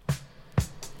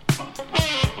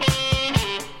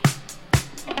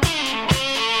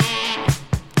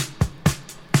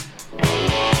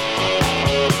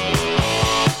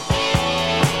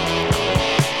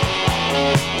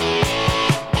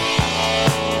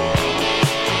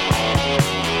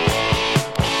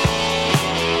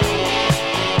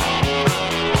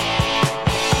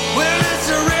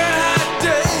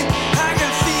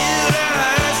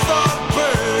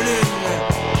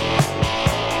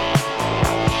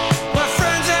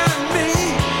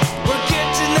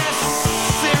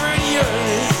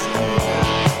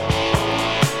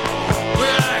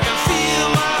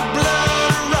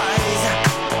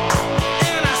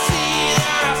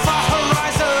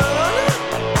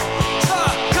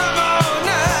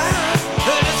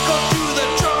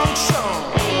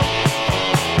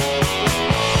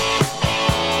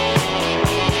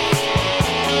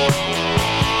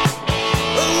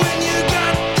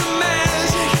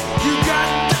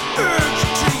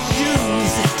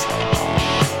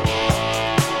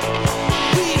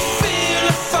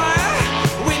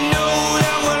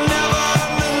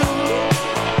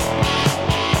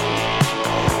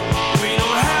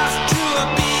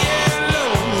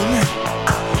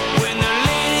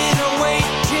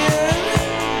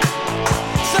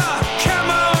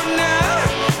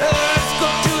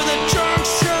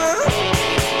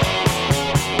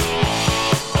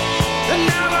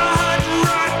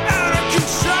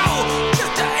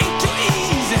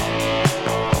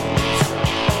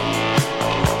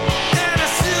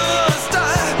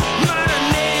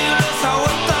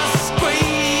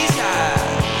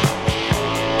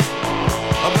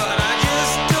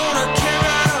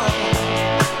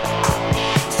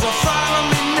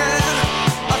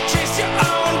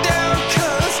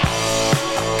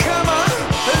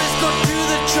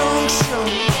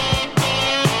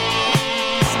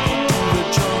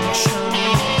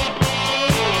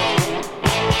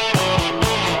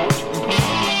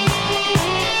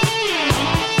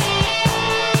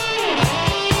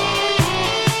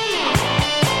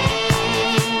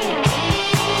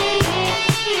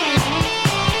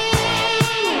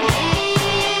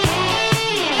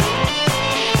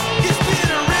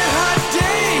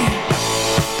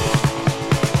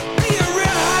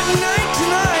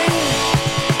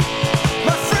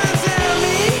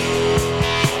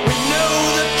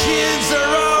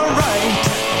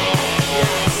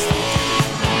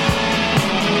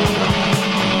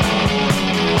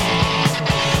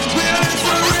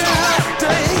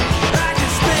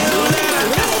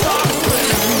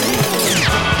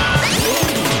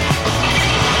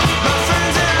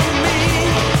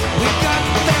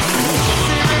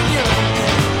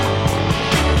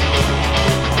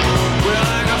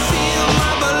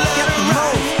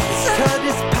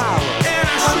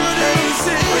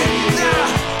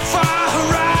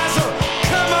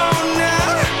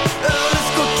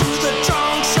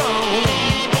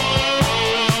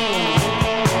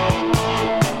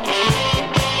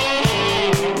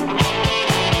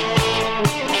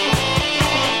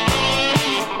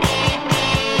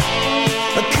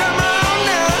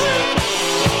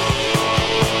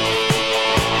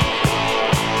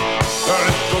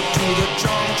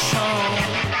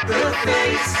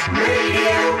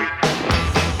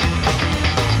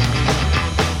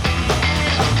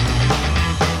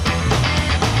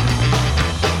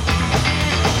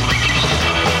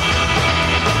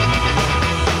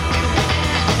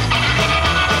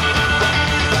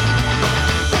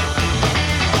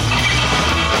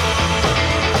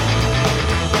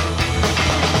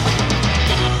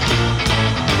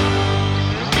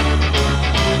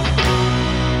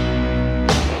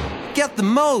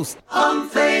 most on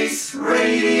Face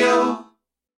Radio.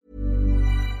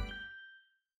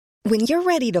 When you're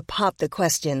ready to pop the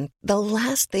question, the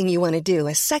last thing you want to do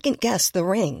is second-guess the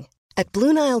ring. At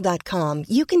BlueNile.com,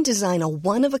 you can design a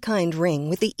one-of-a-kind ring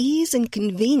with the ease and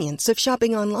convenience of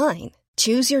shopping online.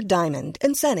 Choose your diamond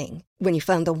and setting. When you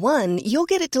find the one,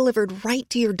 you'll get it delivered right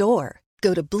to your door.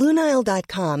 Go to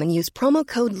BlueNile.com and use promo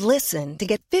code LISTEN to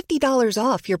get $50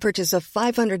 off your purchase of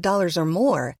 $500 or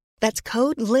more. That's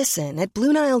code LISTEN at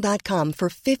BlueNile.com for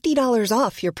 $50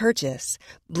 off your purchase.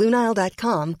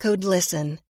 BlueNile.com, code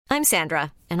LISTEN. I'm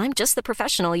Sandra, and I'm just the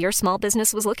professional your small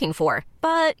business was looking for.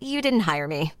 But you didn't hire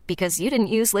me because you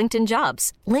didn't use LinkedIn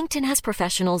Jobs. LinkedIn has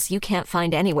professionals you can't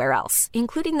find anywhere else,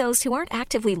 including those who aren't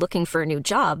actively looking for a new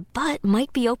job, but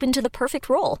might be open to the perfect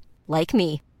role, like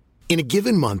me. In a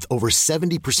given month, over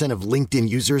 70% of LinkedIn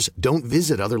users don't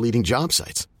visit other leading job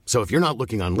sites. So if you're not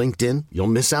looking on LinkedIn, you'll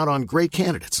miss out on great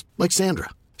candidates like Sandra.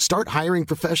 Start hiring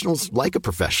professionals like a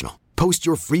professional. Post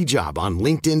your free job on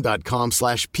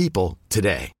linkedin.com/people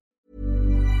today.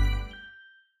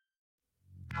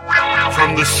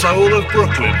 From the soul of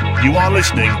Brooklyn, you are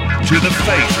listening to The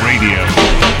Face Radio.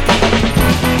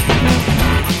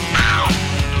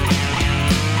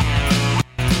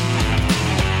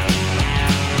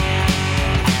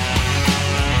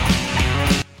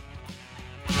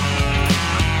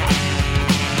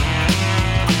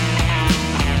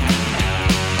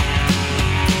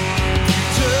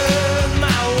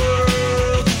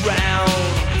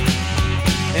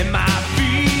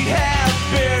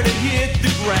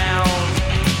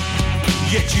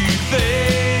 Yet you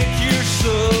think you're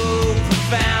so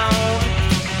profound,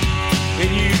 and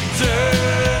you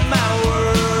turn my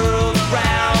world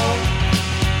around.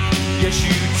 Yes,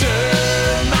 you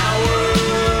turn my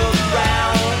world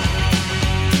around,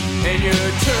 and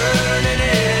you're turning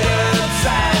it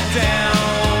upside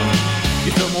down.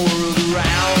 You turn my world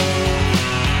around.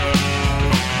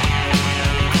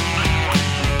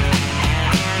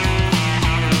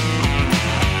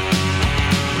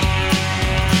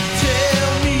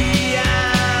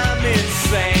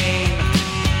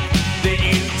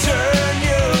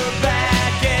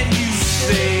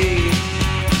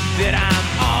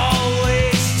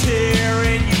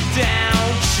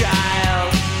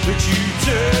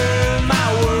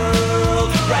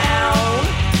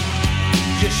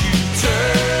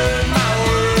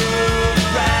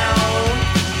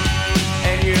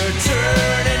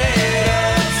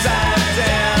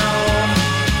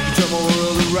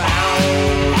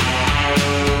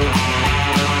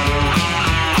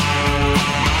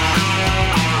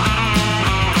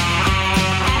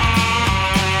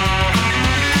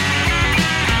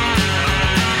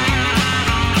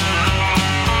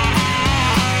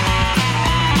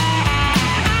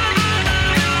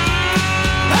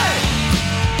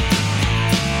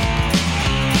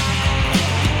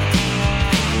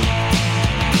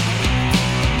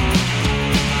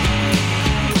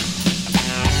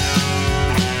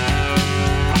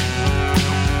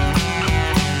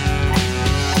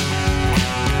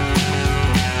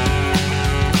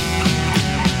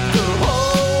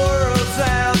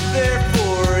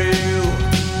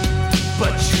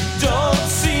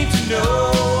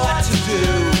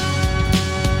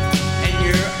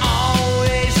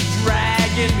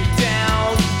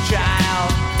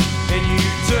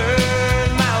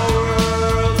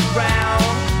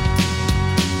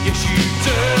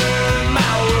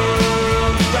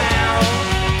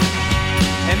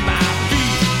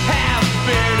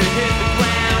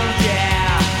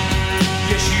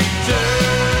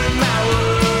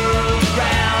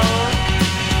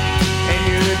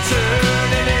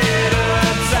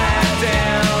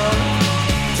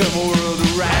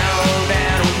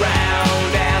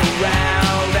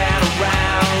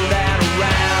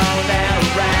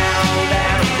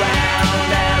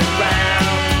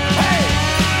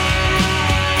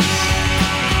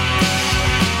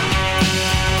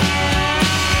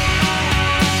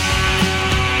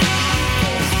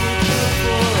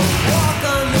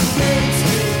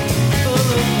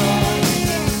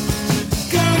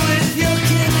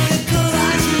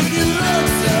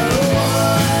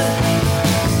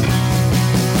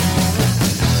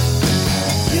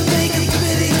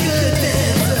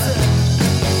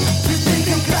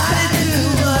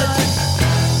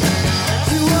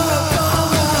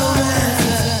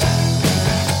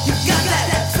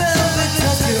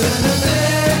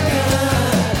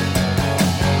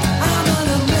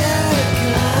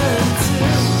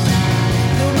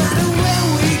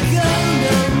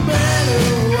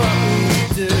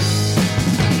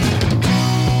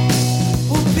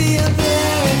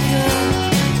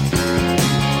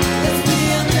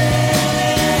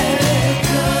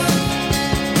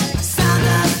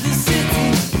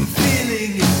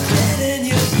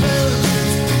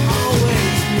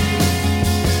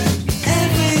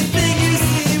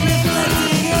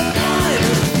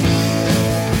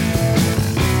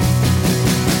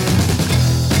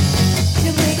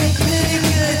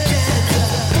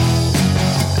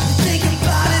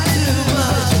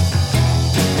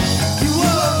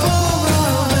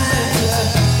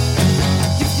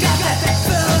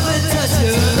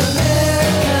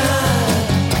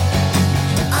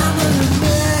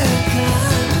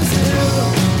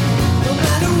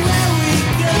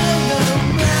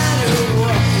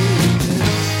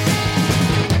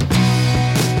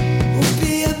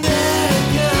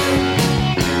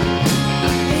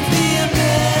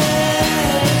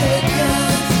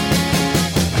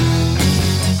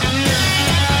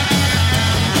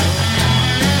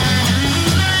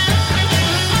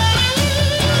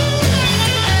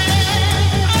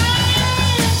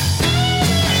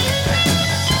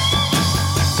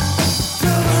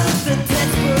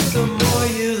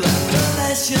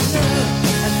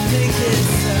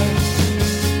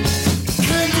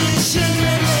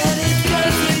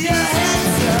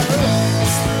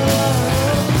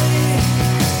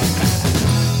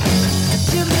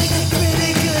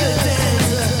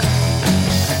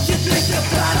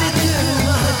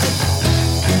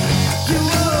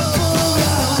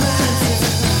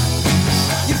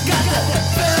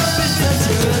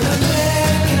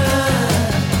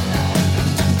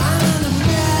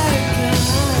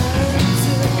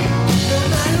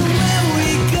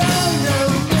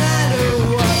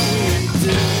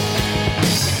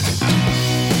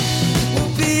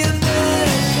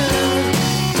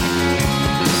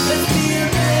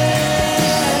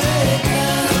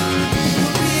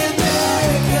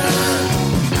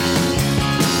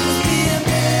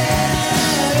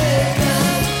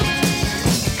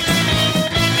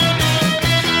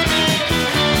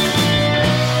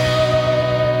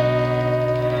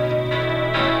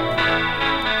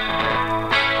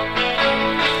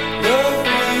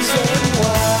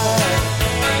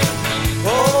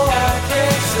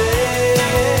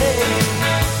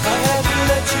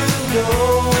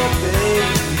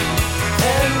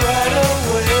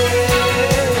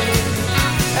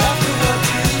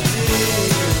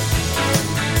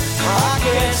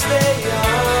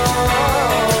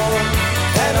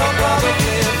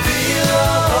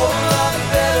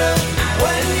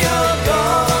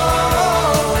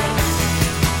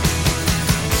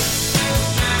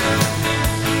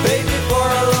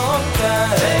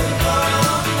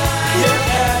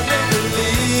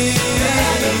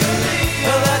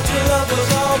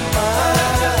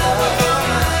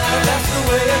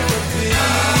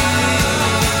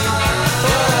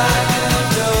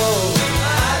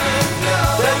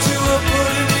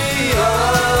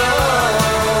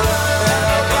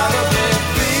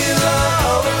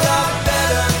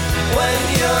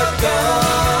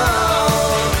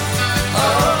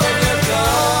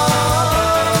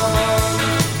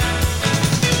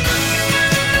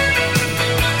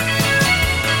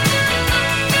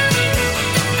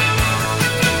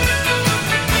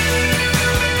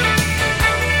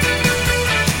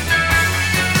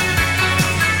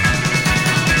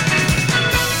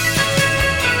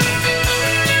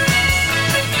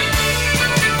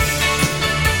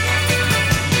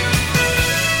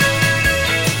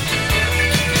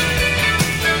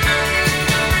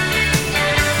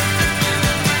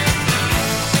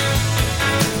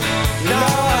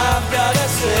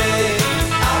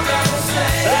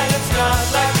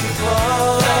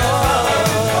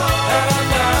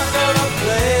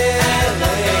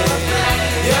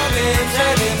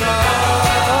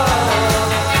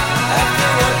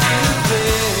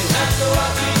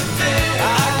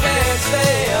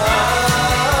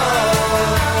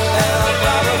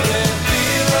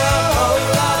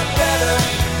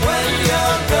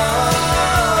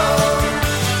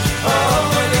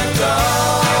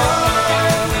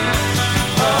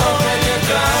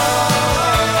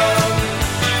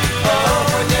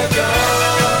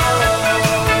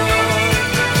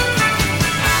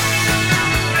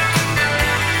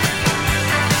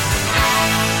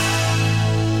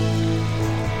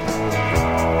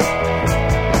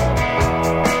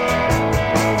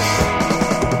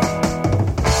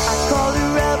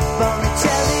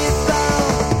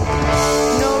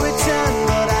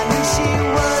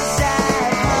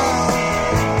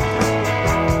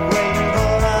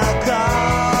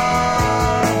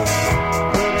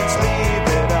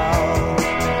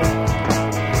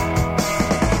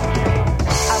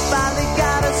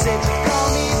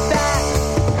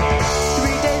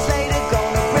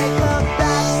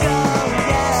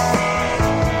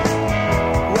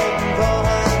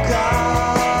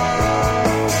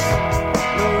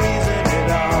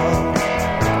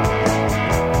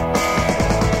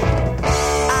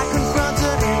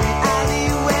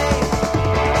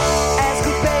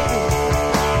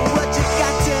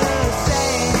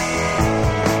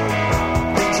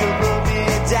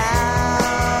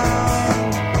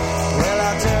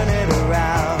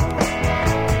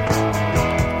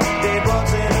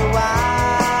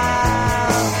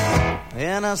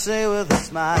 I say with a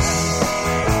smile,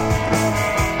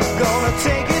 gonna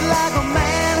take it like a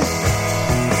man.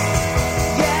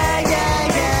 Yeah, yeah,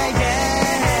 yeah,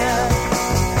 yeah.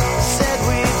 Said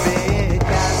we'd be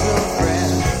casual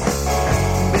friends.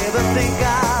 Baby, think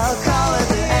I'll call it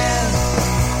the end.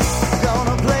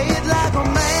 Gonna play it like a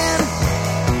man.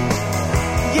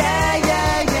 Yeah,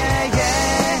 yeah, yeah,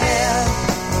 yeah.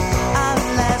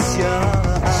 Unless you're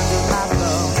under my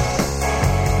thumb,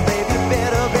 baby,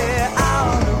 better be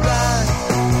on the run,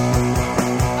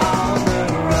 on the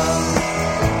run.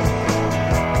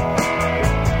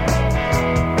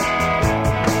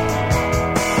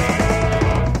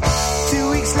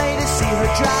 2 weeks later, see her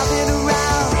driving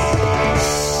around,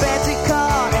 fancy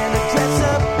car and a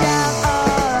dress-up gown.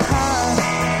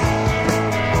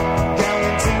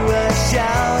 Going to a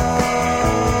show,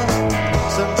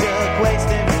 some jerk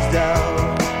wasting his dough.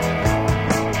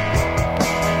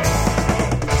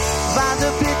 Find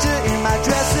a picture in my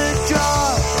dresser drawer.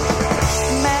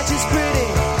 Match is pretty,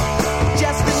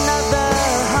 just another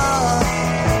whore.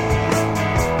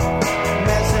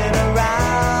 Messing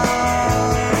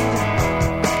around,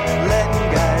 letting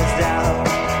guys down.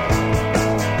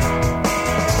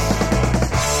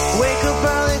 Wake up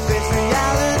early, face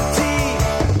reality.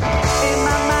 In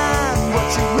my mind, what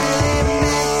you really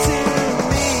meant to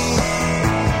me.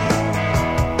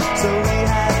 So we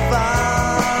had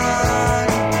fun.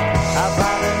 I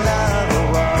found another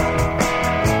one.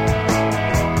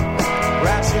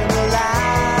 Rationalize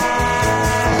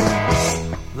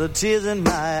the tears in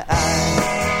my eyes.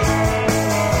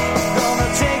 Gonna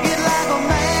take it like a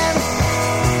man.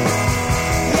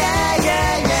 Yeah,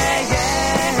 yeah, yeah,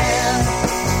 yeah.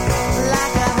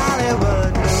 Like a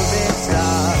Hollywood movie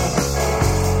star.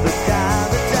 The kind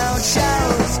that don't show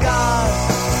scars.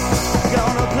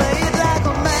 Gonna play it like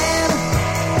a man.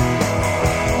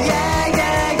 Yeah,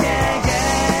 yeah, yeah,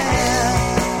 yeah.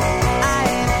 I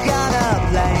ain't gonna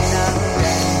play no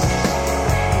games.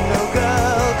 No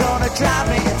girl gonna drive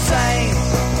me insane.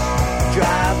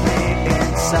 Drive me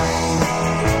insane.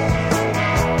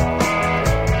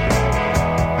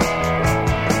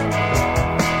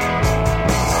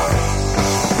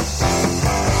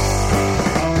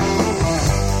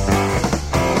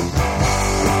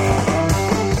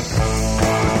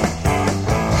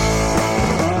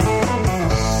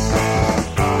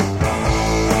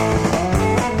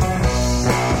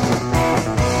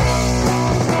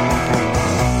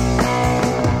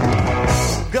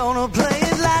 Gonna play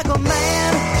it like a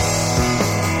man.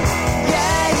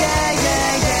 Yeah, yeah,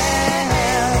 yeah,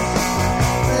 yeah.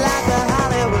 Like a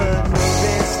Hollywood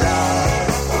movie star.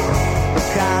 The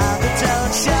kind that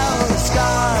don't show the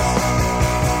scars.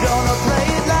 Gonna play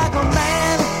it like a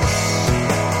man.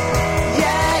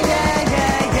 Yeah, yeah,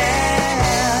 yeah, yeah.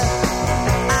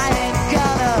 I ain't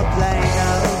gonna play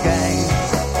no games.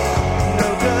 No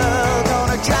girl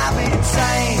gonna drive me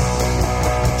insane.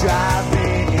 Drive me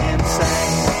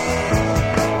insane.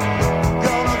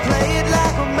 Gonna play it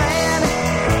like a man.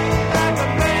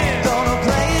 Gonna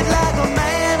play it like a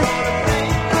man.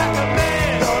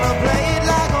 Gonna play it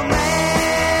like a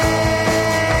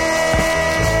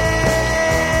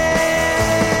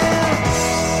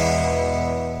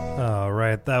man. All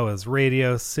right, that was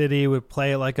Radio City with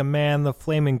Play It Like a Man, the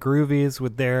Flamin' Groovies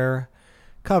with their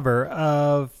cover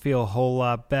of Feel a Whole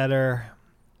Lot Better,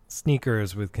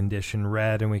 Sneakers with Condition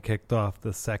Red, and we kicked off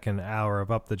the second hour of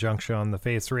Up the Junction on the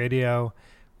Face Radio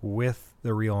with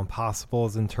The Real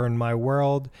Impossibles and Turn My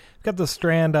World. We've got The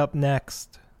Strand up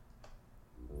next.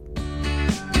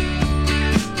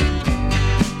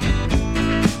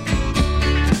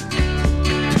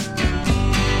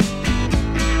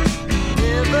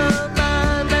 Never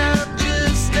mind, I'm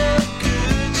just no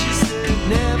good, she said.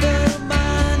 Never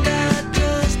mind, I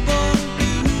just won't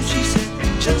do, she said.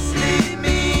 Just leave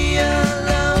me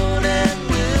alone and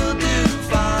we'll do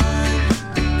fine.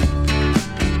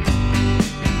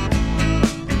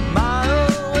 My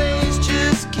old ways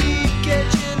just keep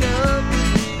catching up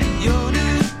with me.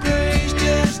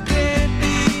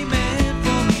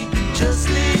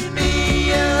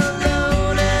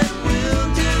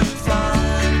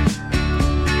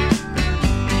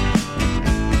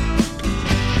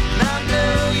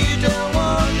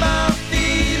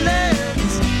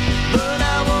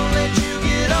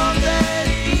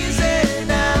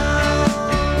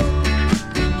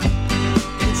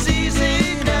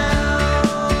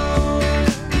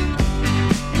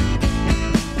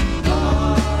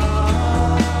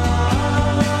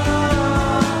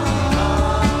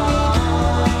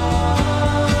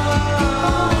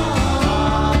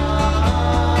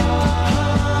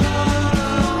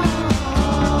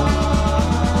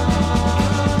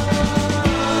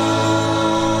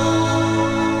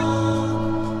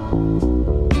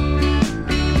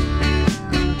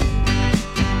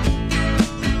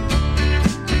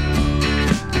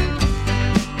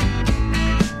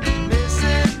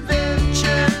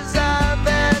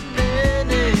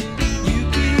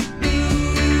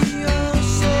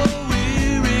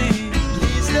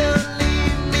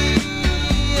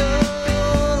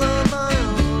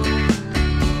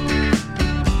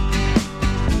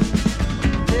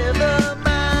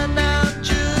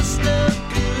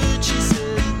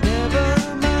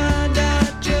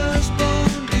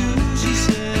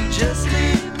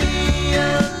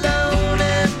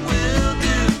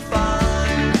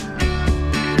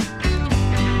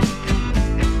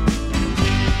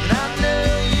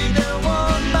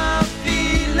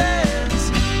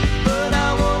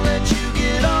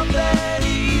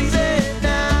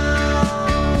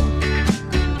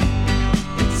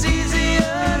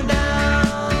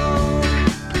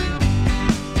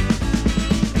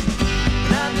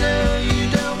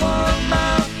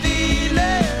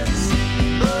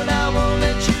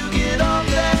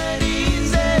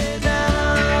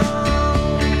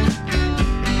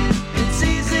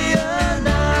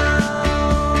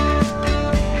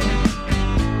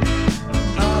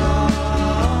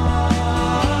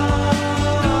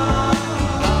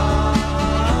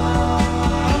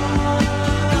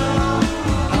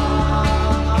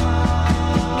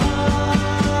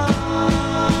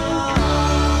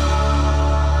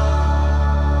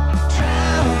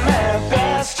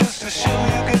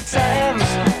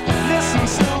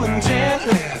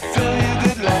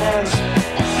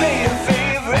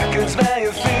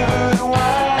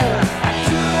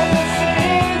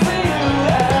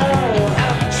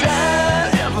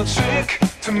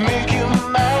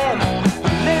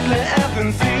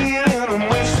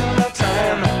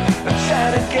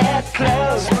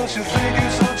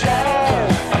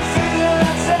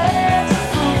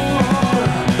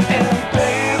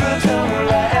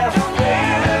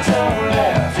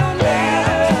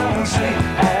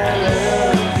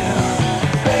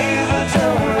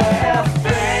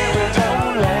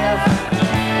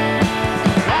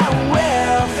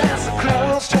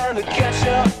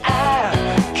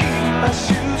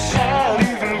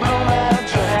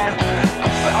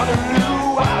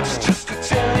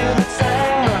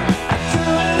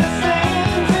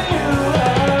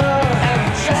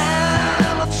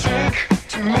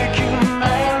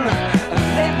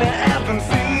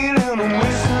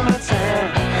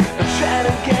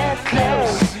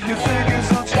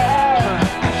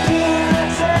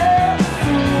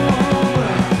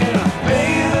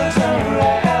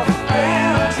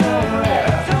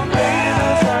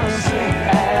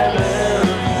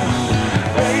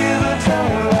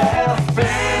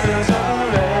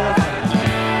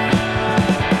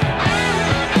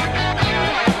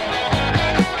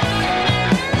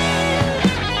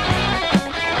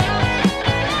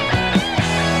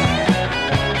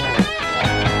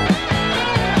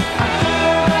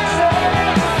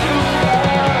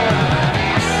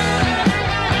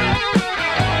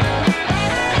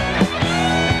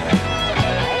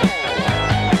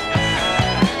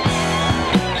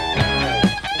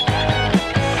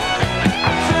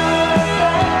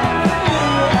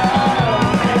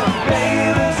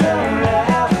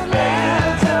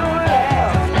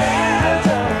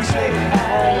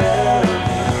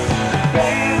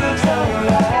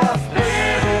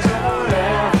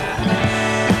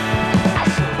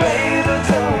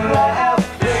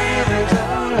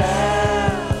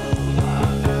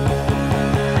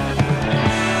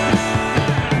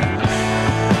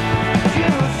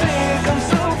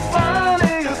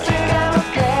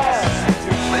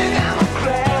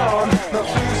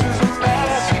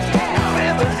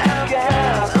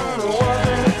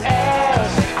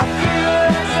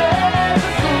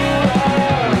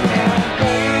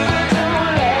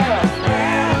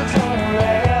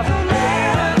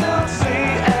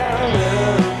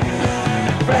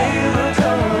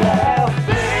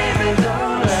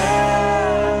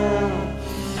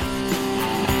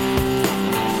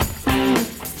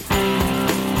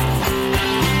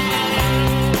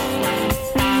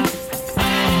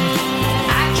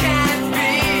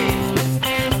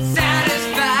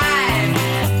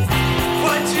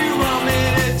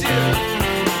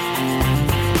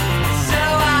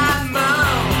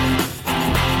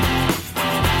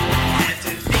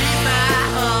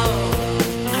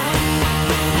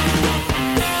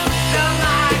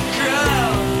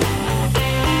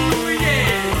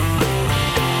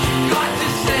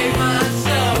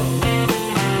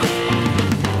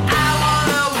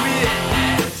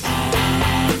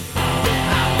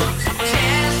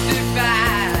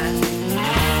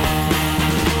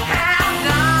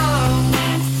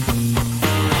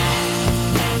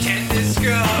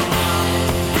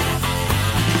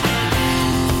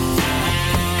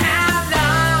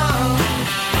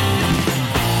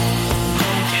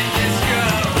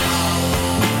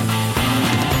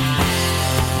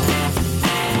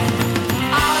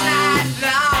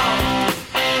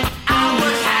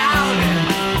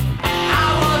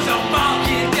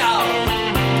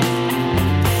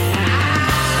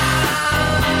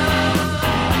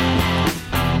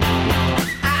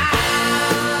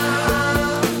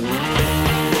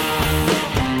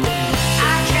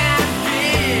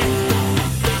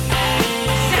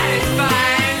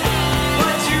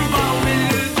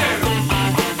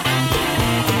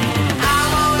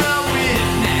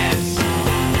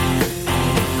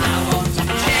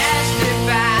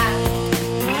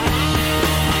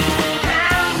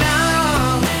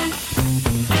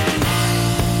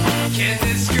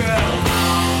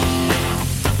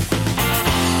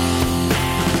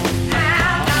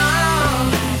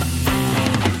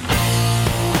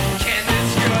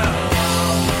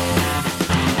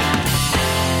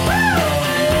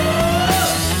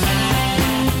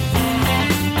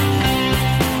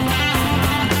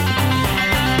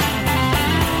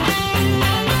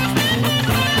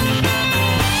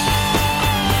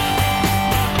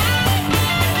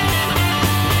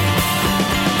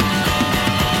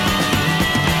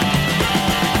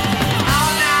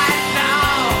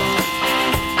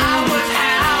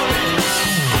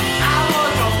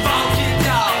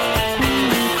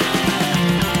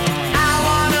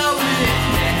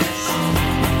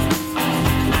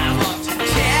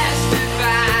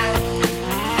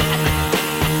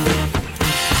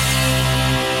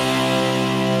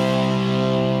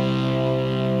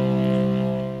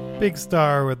 Big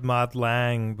Star with Maud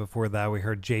Lang. Before that, we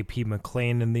heard J.P.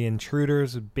 McLean and the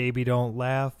Intruders with Baby Don't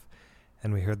Laugh.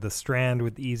 And we heard The Strand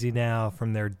with Easy Now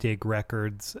from their Dig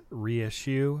Records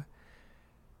reissue.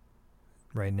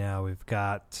 Right now, we've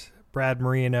got Brad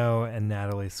Marino and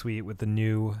Natalie Sweet with the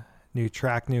new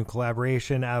track, new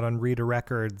collaboration out on Rita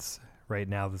Records. Right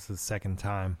now, this is Second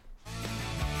Time.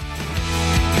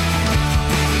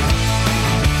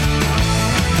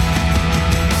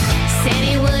 Said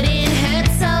it wouldn't hurt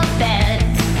so bad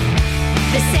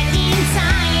the second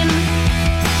time.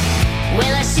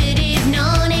 Well, I should have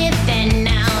known it then.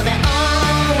 Now they're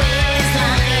always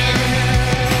lying.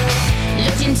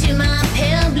 Looked into my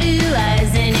pale blue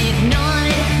eyes and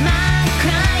ignored my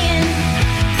crying.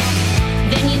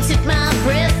 Then you took my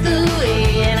breath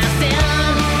away and I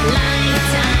felt like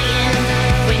dying.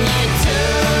 When you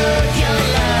took your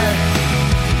love,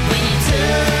 when you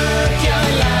took your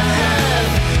love,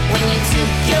 when you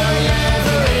took your love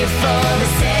away for the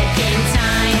second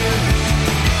time,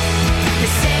 the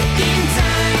second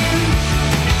time.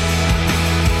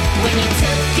 When you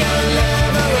took your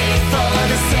love away for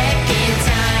the second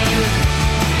time.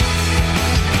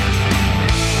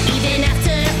 Even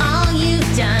after all you've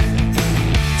done,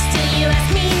 still you ask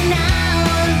me now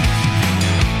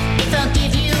if I'll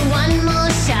give you one more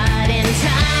shot and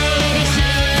try to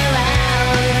hear you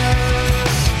out.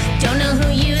 Don't know who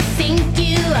you think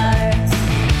you are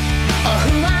or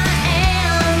who I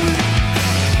am,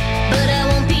 but I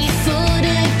won't be fooled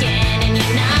again, and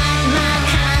you're not my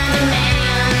kind of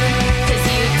man. 'Cause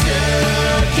you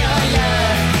took your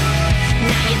love,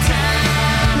 now your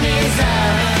time is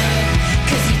up.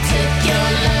 'Cause you took your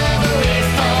love away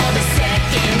for the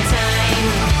second time,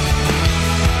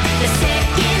 the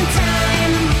second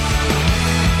time.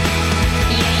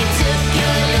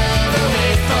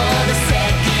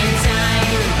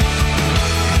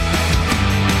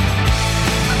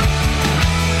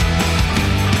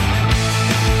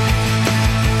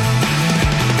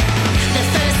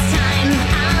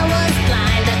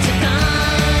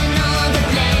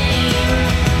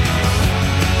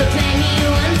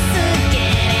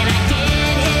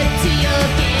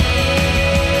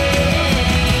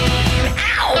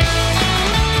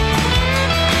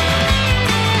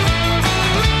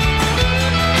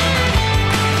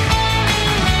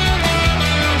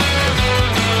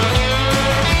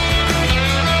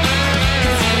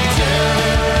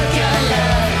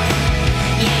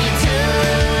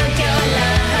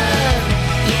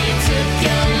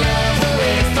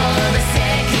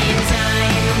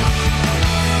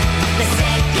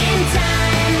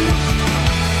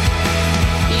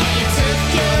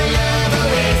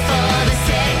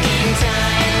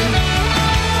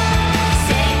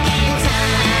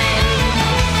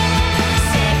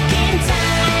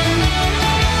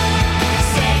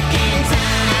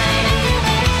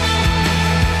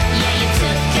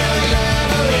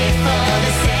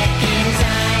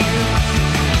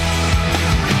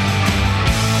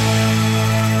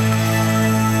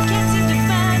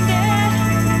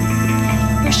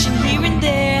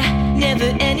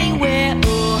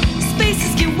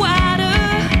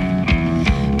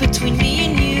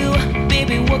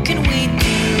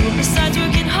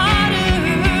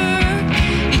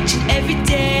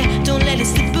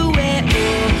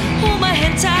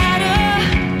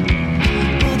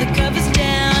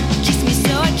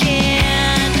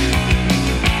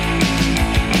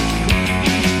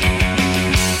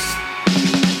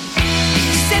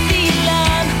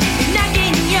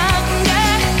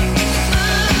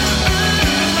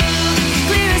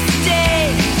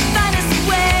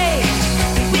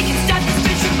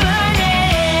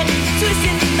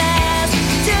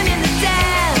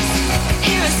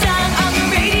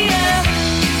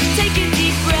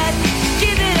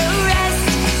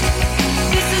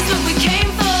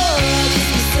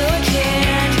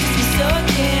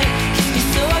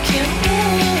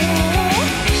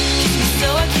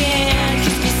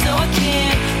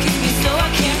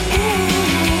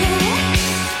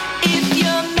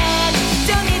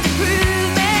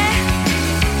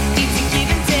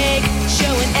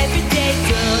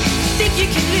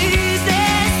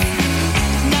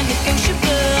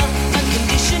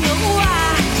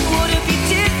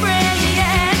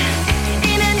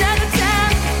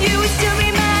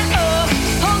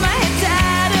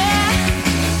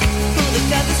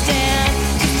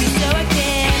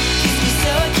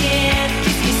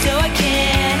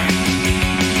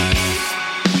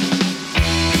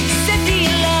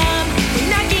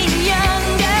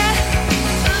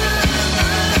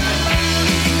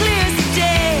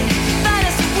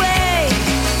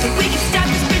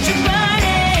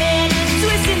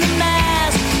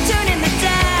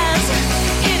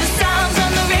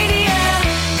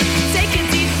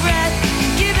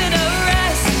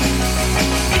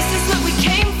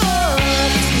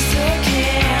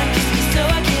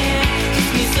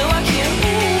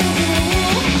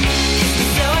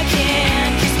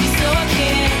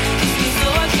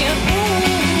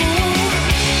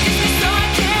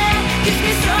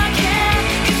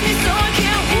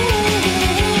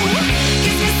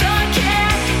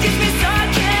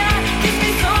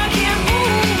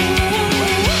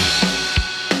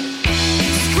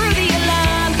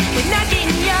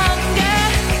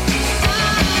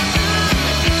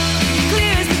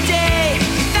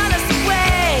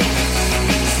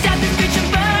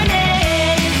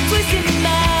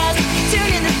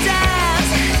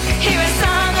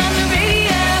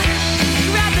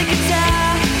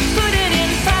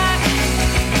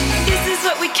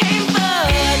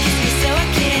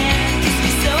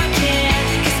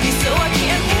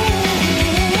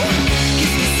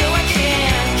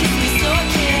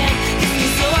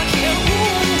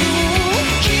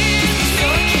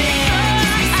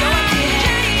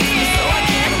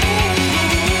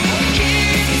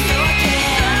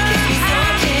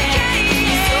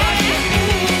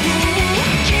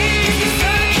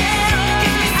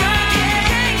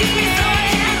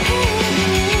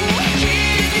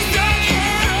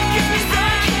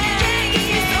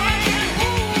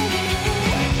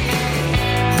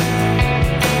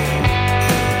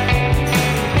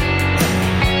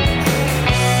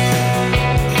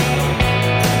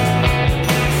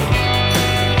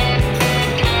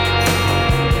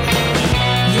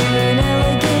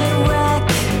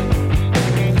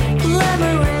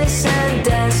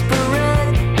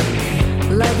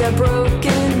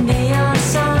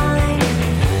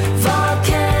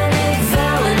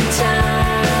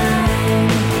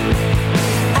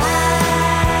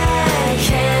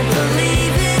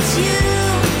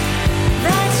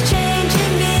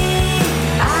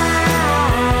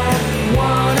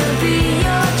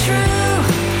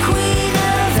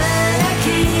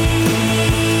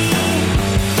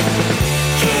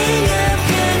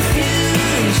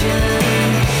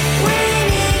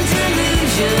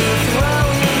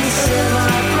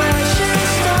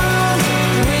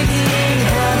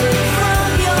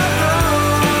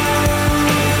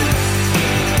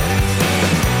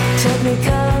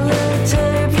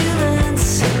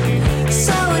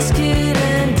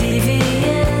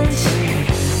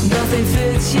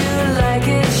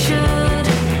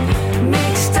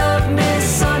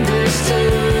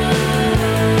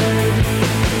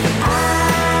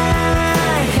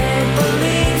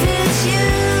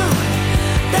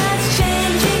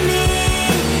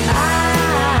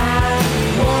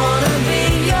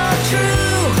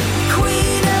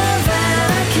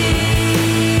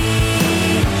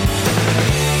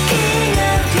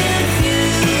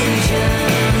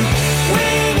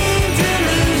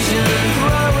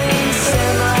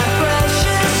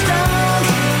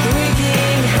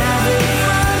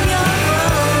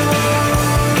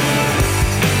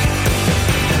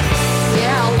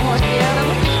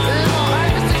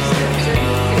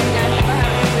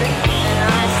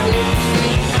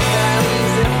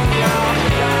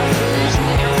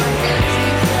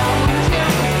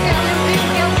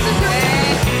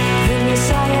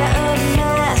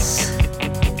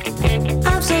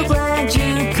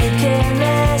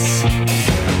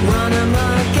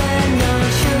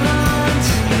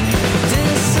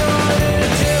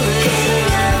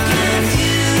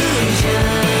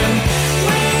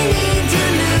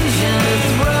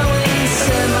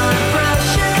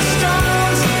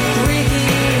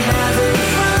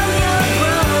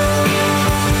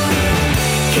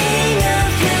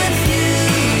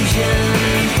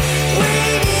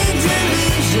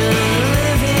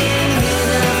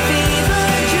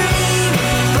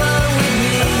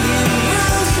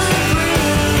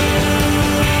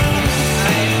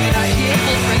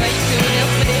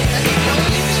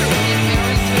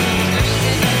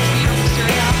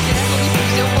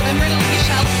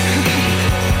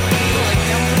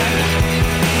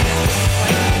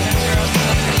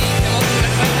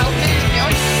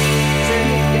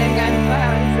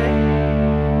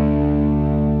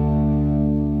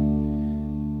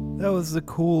 was the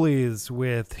Coolies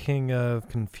with King of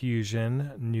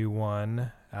Confusion, new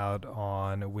one out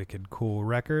on Wicked Cool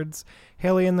Records.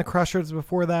 Haley and the Crushers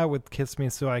before that with Kiss Me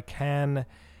So I Can.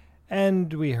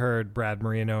 And we heard Brad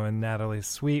Marino and Natalie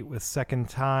Sweet with Second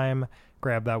Time.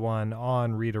 Grab that one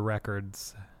on Rita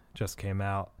Records. Just came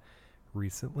out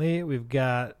recently. We've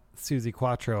got Susie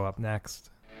Quattro up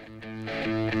next.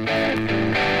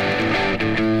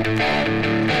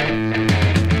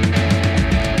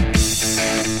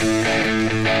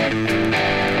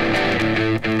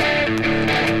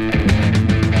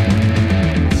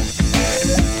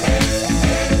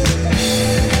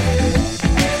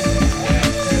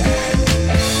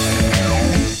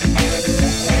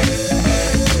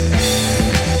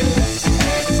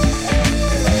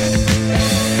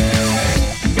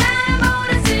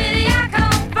 City I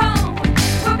come from,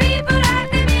 where people like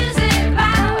the music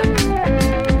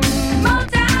loud.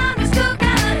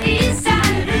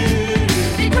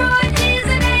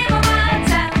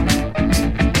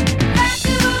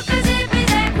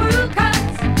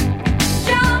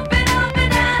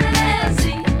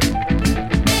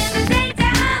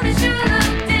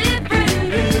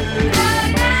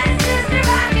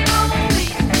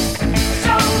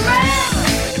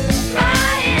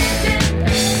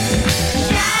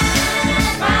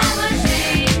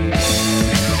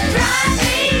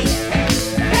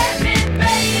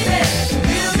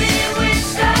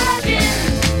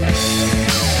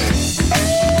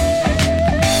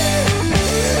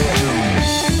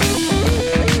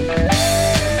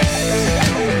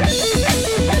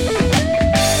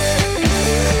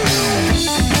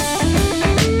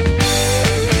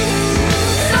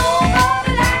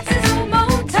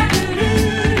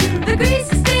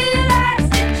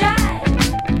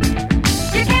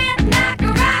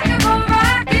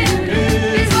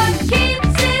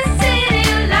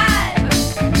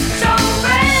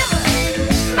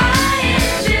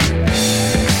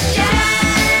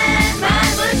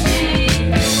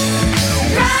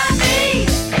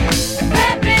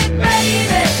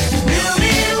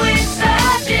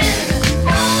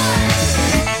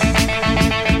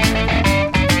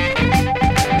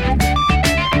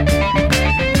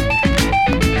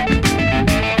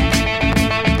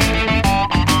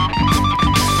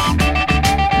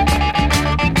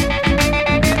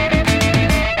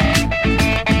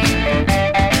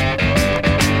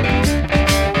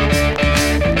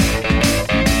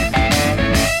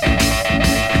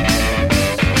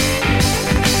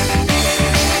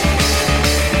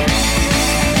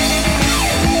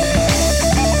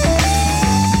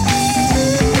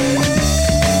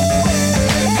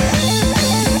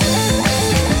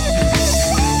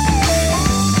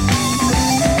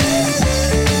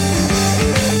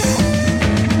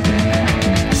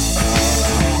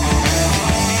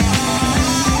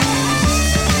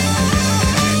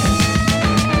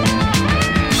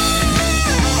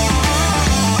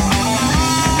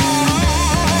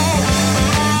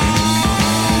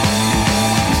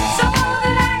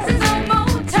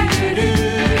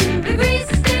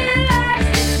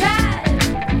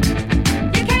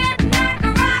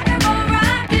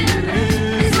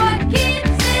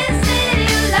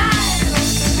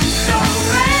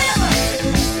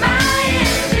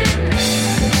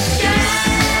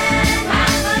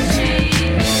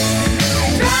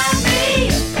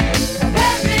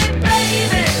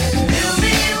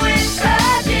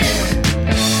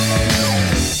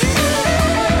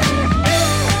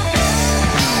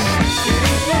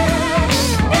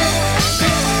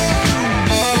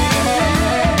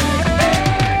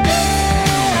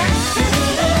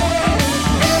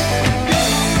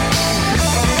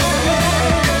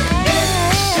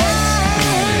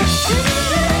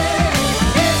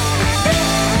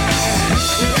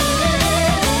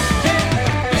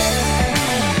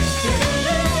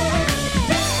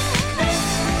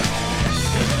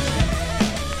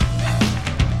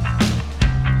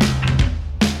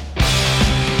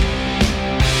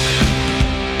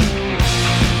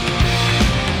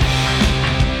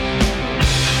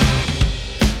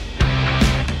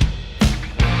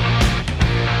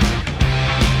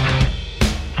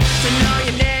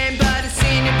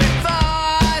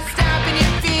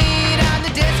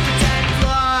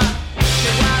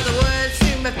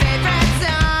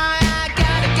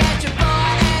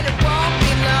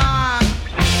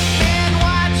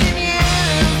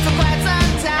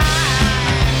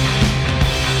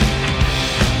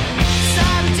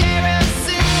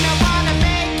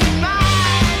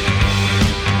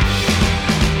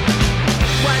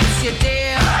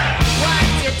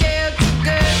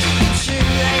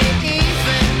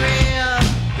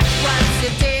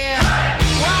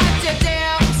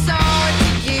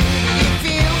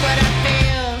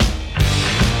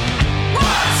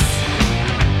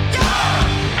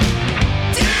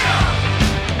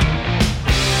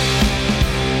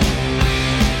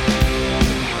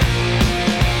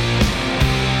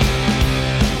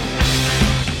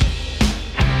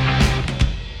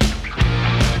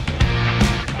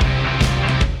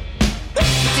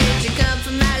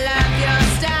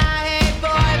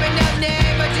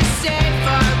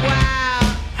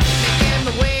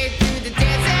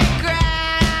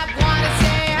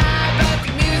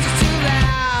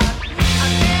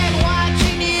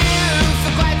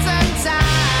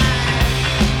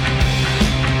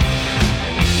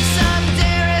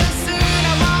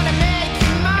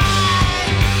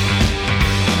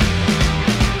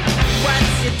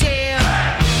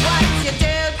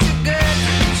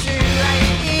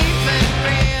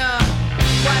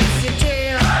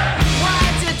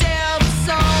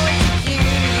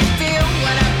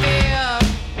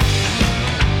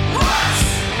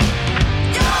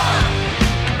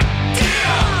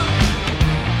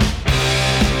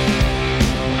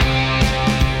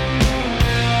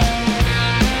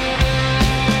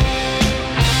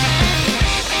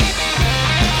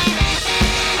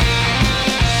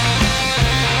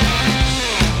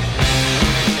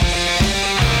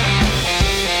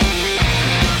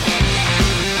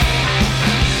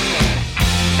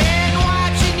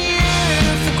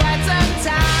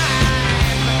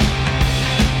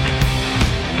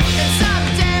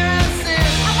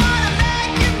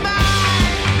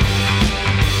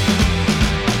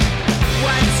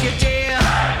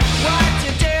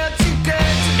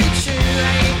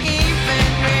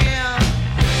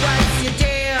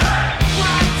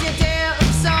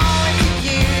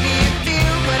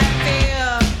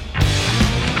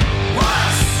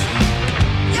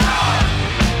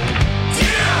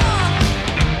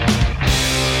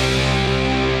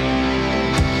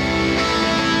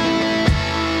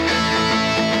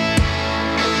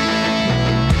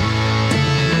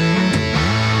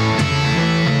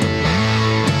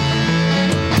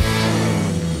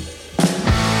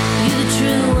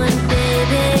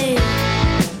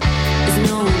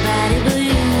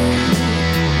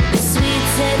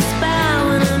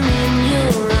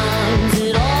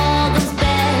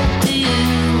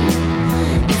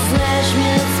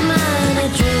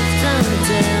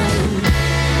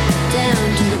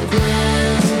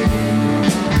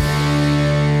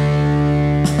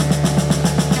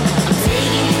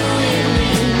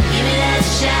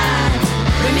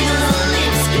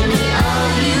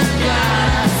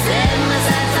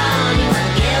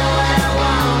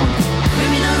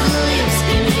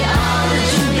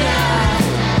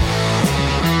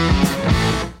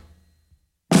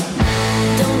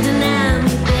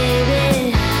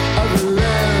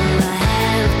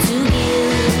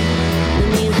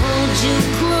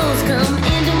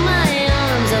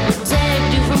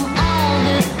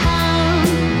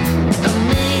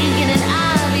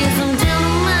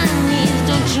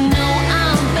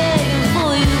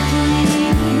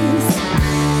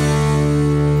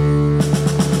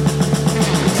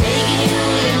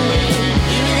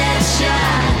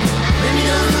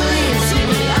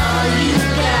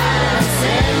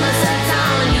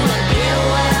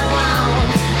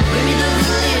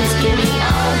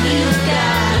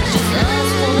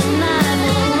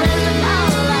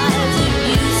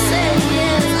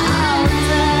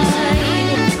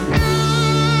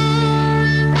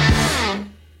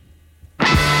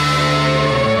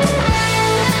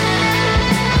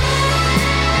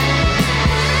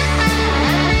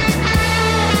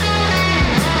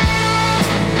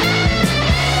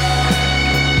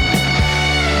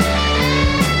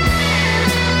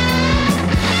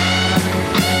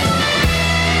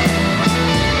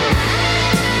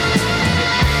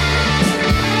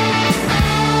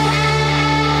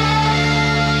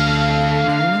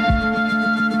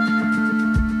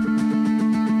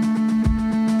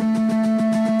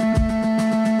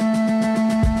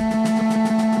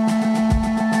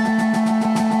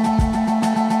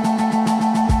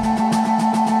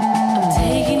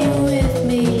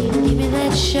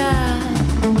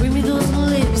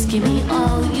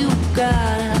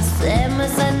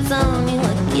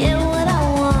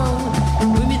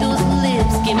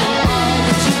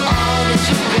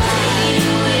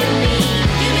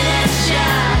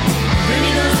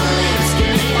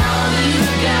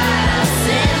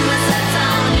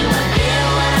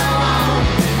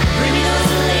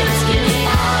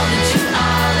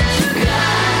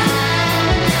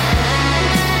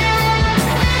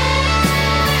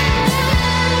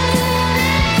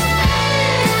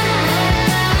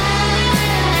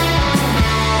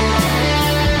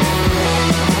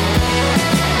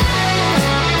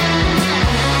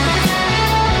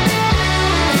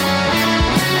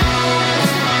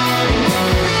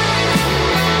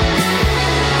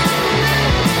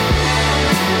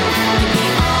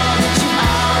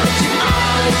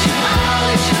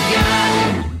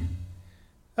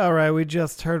 right, we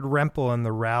just heard Rempel and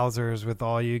the Rousers with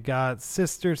All You Got,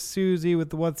 Sister Susie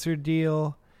with What's Her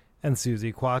Deal, and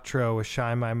Susie Quattro with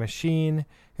Shine My Machine.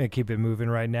 Gonna keep it moving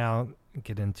right now.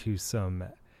 Get into some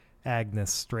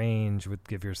Agnes Strange with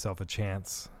Give Yourself a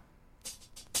Chance.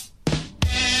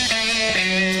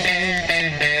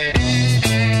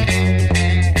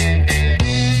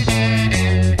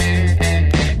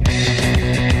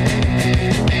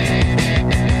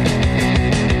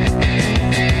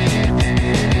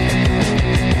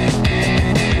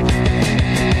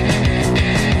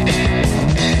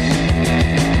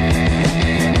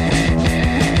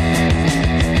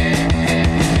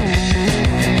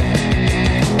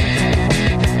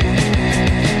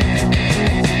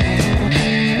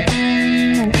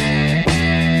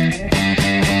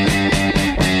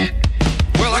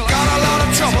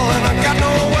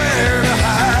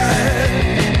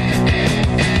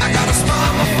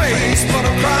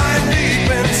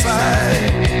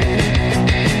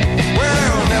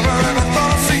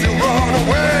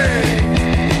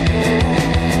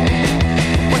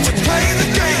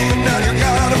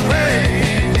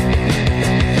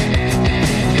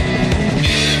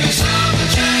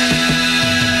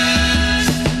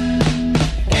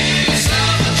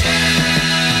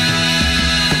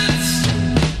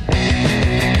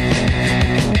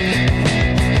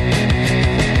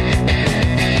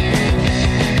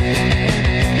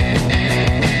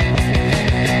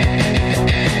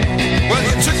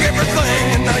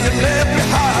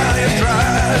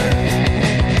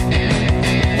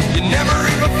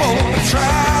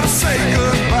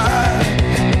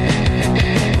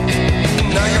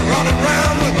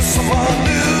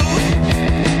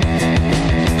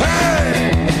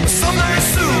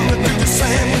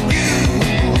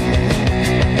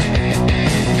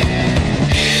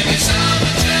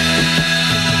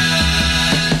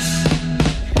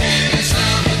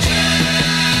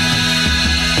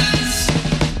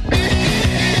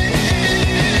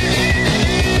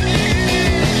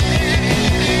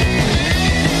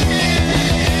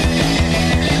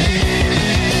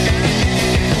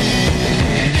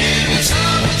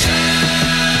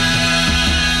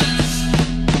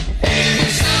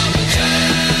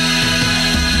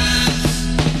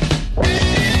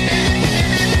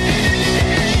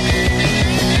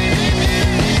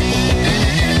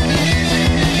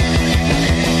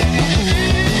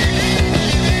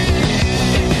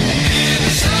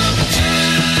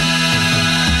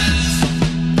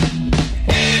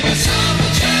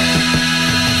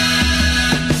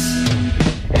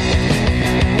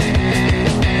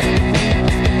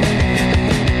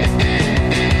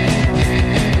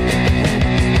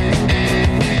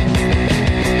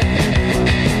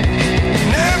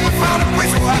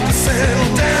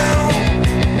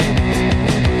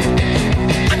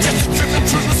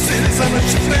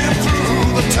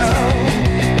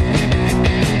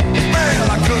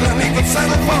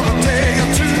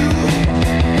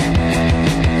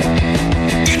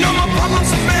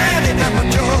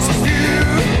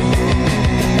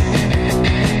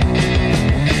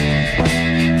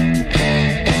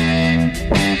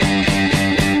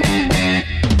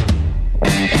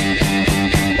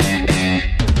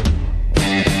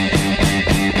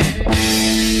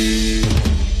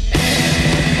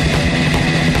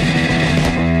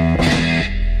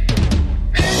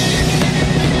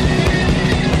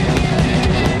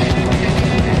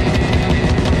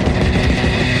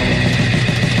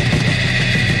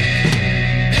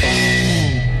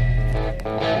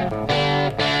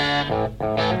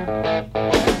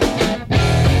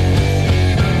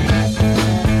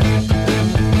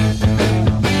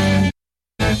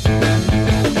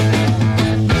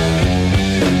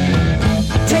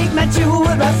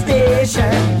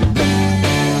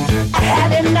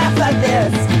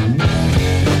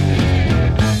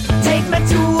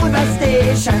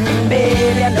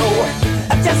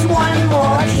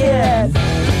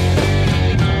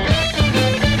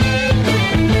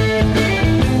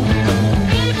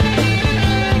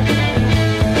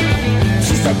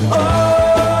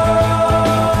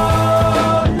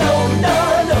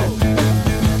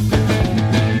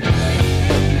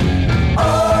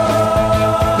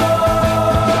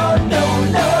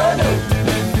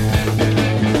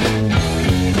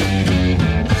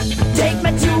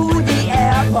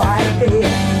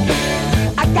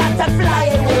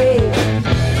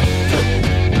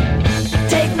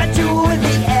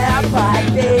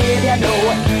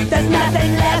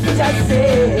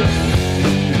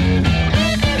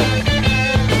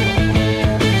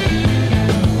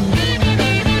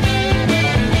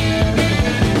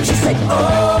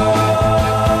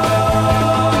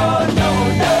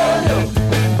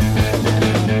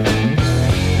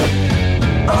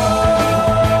 Oh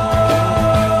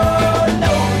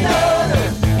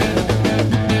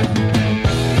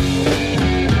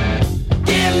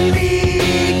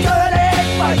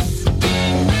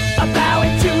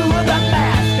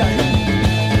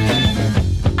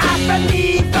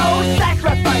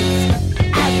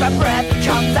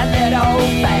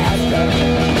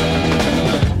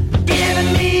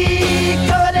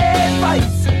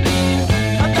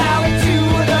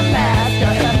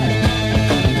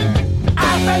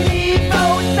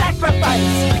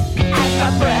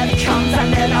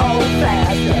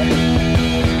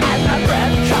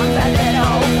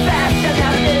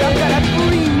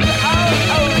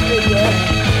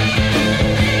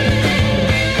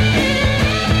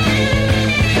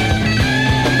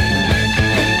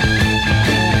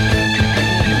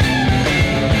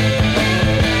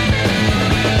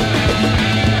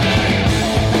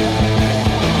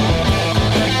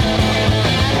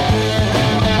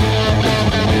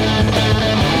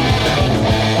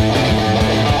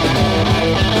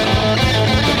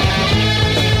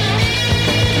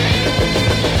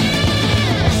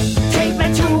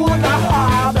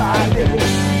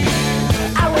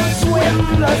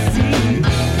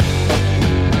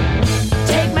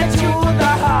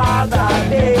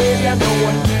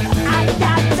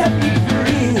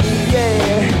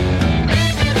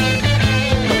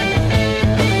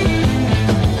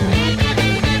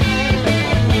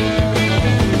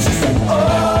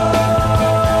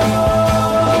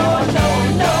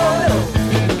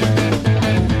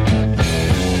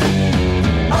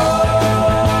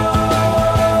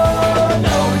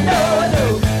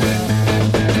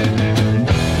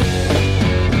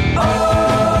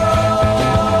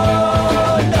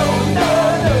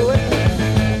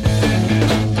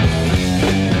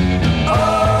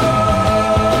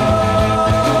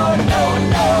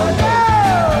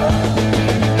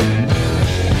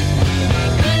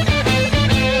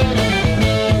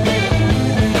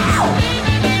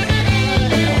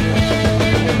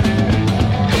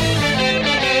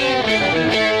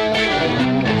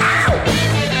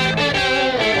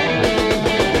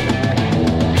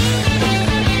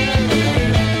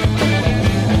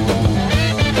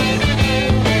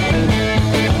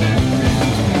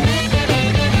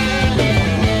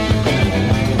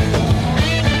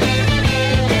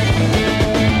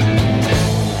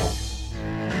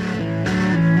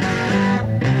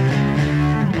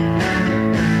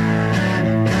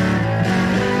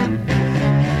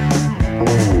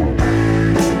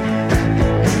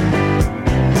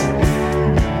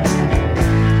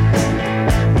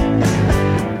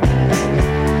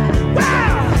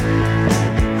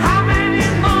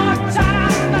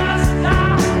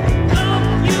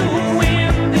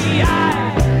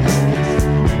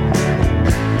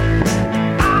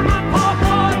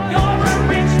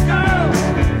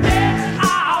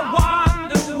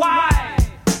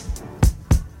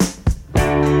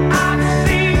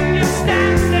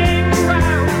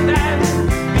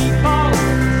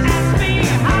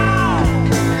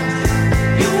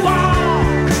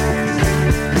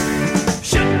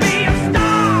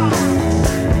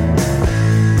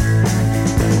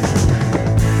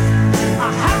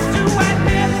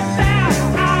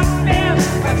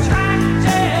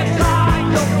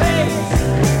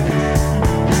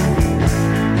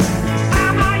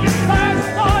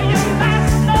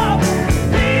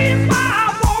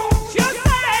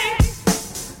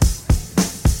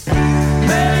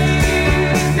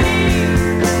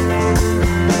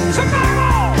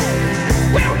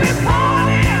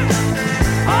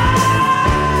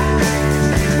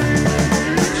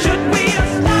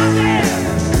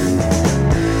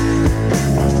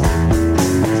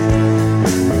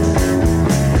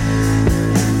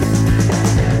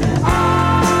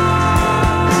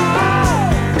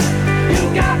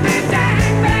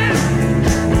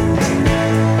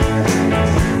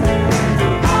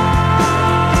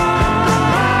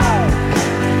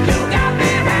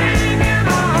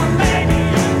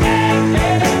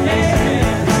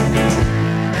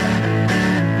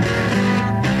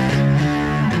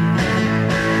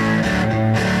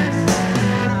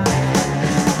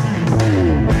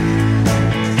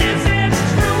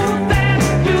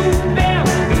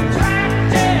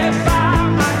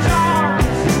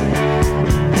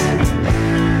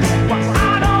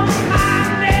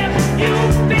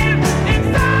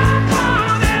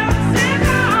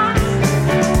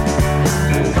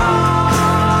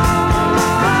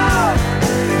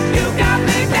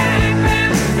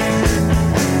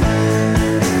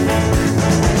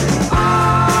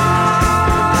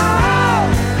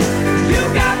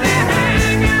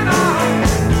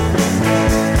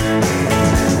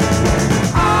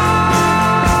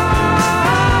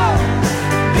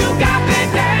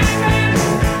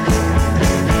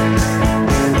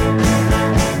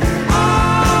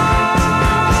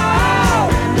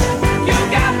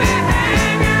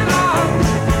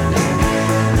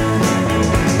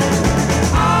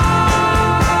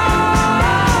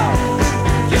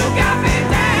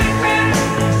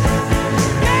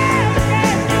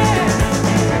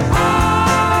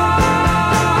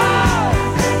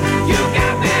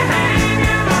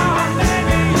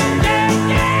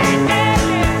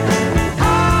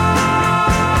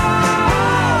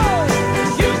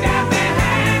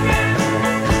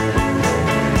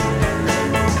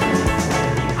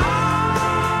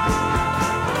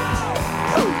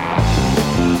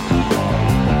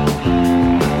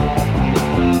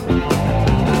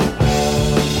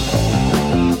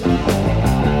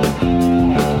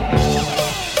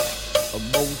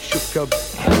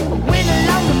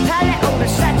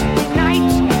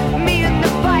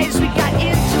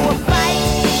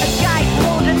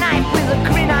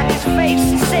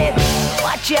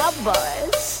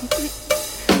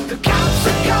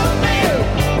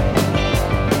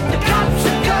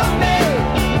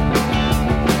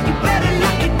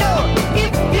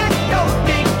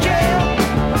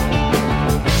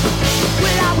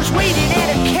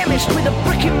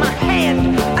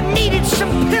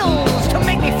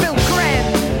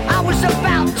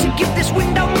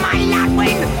lad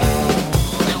when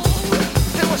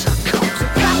there was a cops. The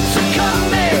cops are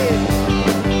coming.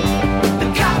 The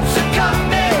cops are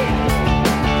coming.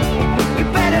 You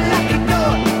better lock your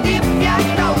door if you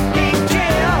don't get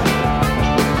jail.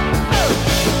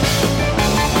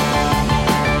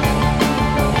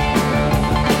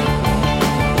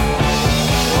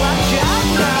 Watch out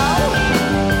now.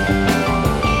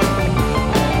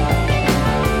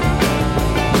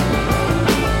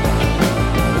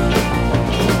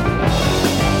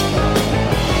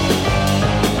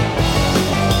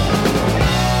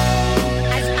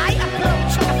 As I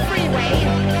approached the freeway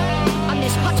on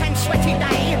this hot and sweaty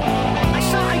day, I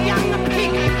saw a young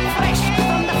pig fresh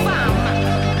from the farm.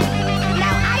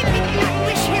 Now I did not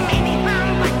wish him any harm,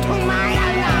 but to my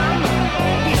alarm,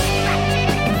 he spat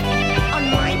on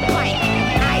my bike.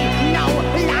 I no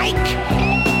like.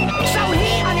 So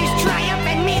he on his Triumph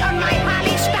and me on my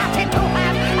Harley started to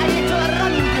have a little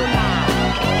run-do-la.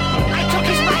 I took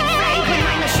his right flank with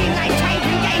my machine gun tank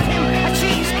and gave him a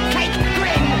cheesecake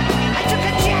grin. I took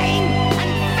a chain and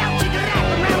felt it wrap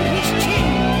around his chin,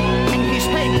 and his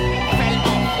head fell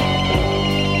off.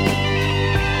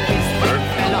 His head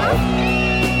fell off.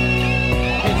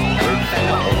 His head fell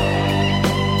off.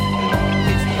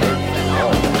 His head fell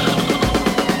off.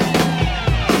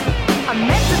 I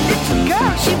met a little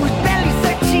girl, she was barely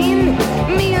 13.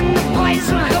 Me and the boys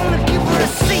were gonna give her a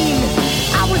scene.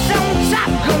 I was on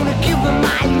top, gonna give her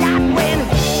my lot when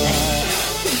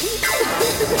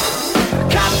the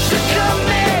cops are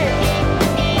coming.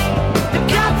 The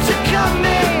cops are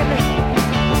coming.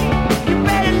 You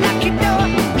better lock your door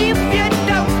if you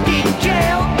don't get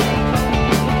jail.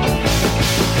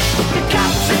 The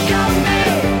cops are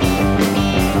coming.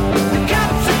 The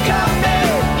cops are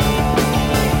coming.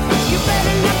 You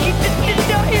better lock your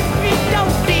door if you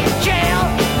don't get jail.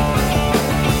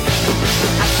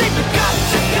 I said the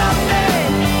cops are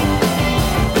coming.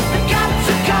 The cops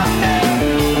are coming.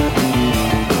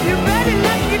 You better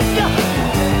lock your door,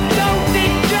 don't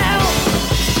get jail.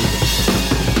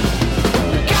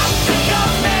 The cops are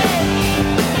coming.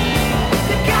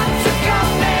 The cops are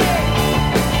coming.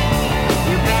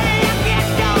 You better lock your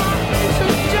door,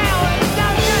 some jail and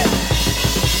don't get.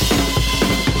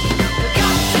 The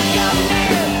cops are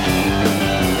coming.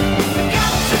 The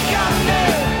cops are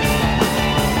coming.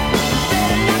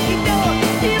 Better lock your door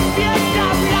if you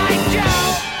don't like jail.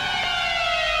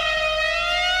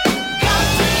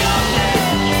 Cops are coming.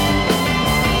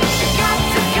 The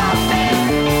cops are coming.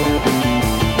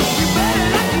 You better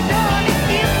lock your door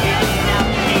if you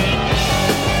don't like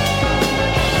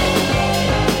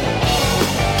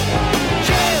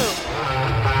jail.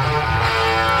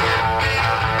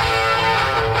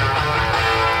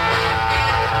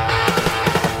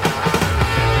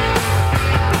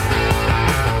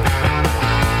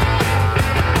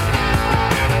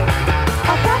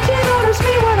 I thought you noticed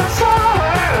me when I saw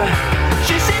her.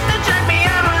 She seemed to check me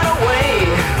out right away.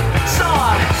 So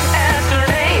I asked her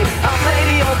name, I played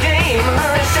the old game.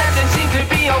 Her reception seemed to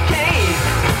be okay.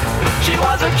 She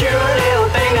was a cute little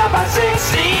thing about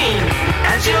 16,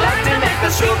 and she liked to make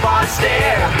the schoolboy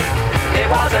stare. It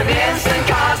was an instant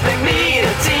cosmic need,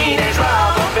 a teenage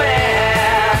love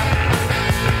affair.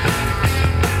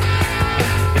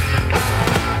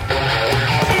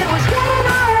 It was getting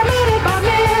harder minute by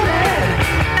minute,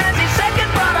 as each second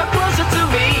brought her closer to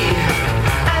me.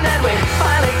 And then we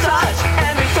finally touched,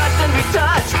 and we touched and we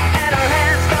touched, and her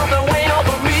hands felt their way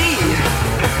over me.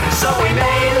 So we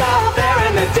made love there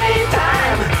in the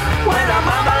daytime. When our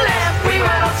mama left, we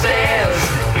went upstairs.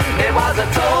 It was a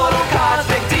total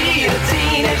cosmic deed, a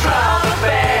teenage love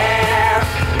affair.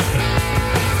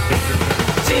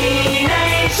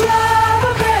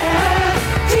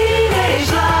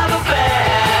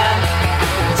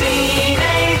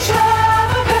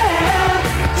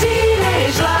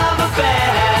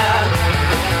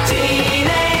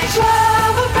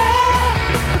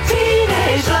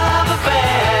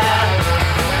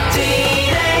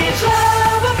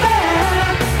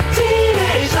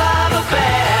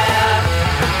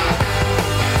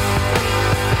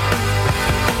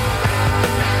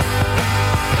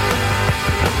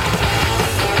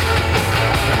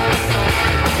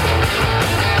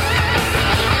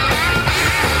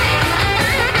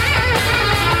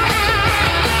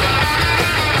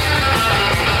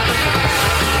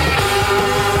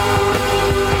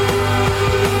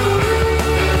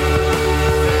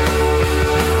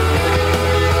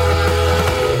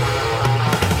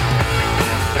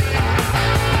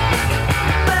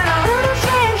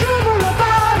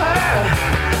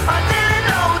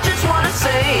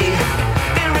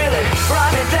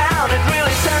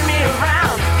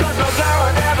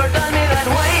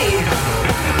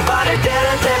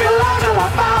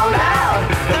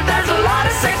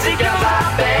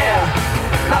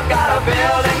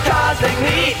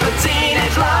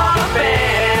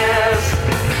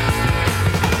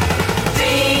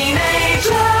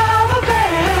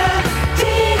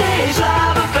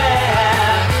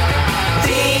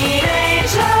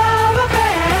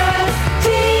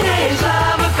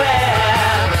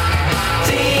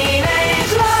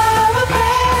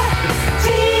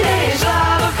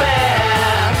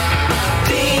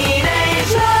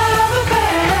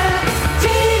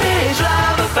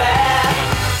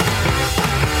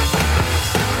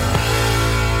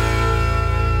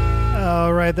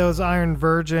 those Iron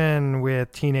Virgin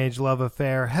with Teenage Love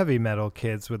Affair, Heavy Metal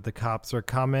Kids with The Cops Are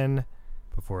Comin'.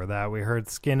 Before that, we heard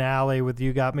Skin Alley with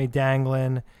You Got Me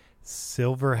Danglin',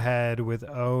 Silverhead with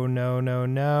Oh No No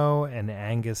No, and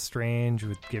Angus Strange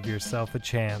with Give Yourself a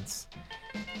Chance.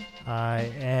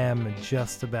 I am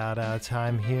just about out of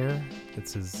time here.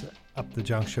 This is Up the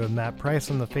Junction with Matt Price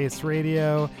on the Face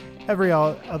Radio every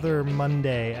other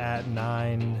Monday at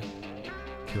 9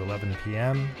 to 11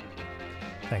 p.m.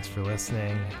 Thanks for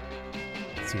listening.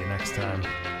 See you next time.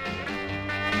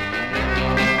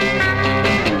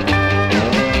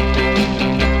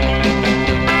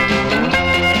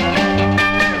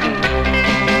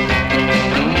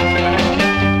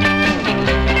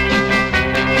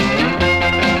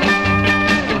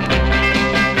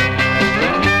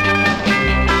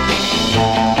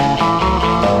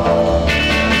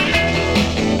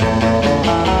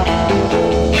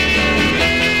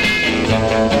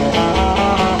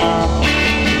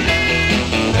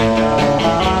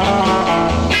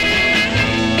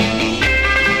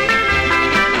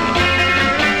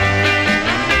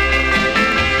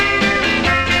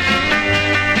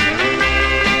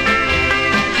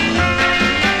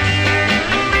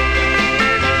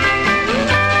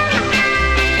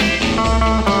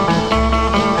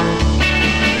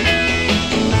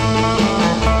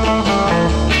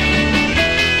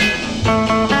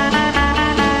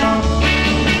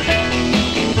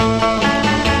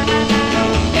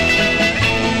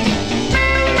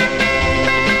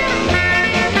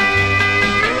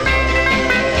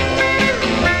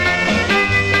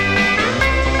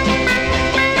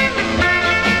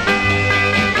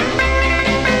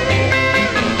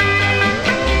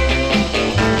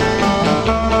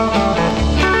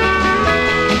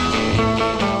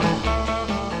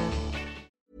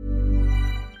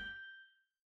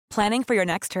 Planning for your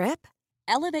next trip?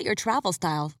 Elevate your travel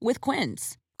style with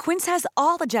Quince. Quince has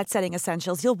all the jet-setting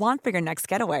essentials you'll want for your next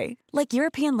getaway, like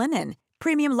European linen,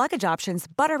 premium luggage options,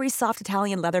 buttery soft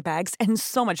Italian leather bags, and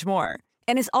so much more.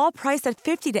 And is all priced at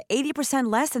 50 to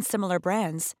 80% less than similar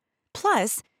brands.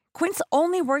 Plus, Quince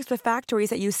only works with factories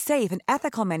that use safe and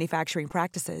ethical manufacturing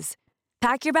practices.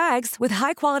 Pack your bags with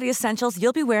high-quality essentials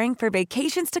you'll be wearing for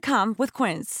vacations to come with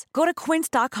Quince. Go to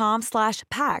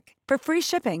quince.com/pack for free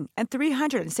shipping and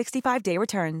 365-day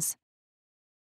returns.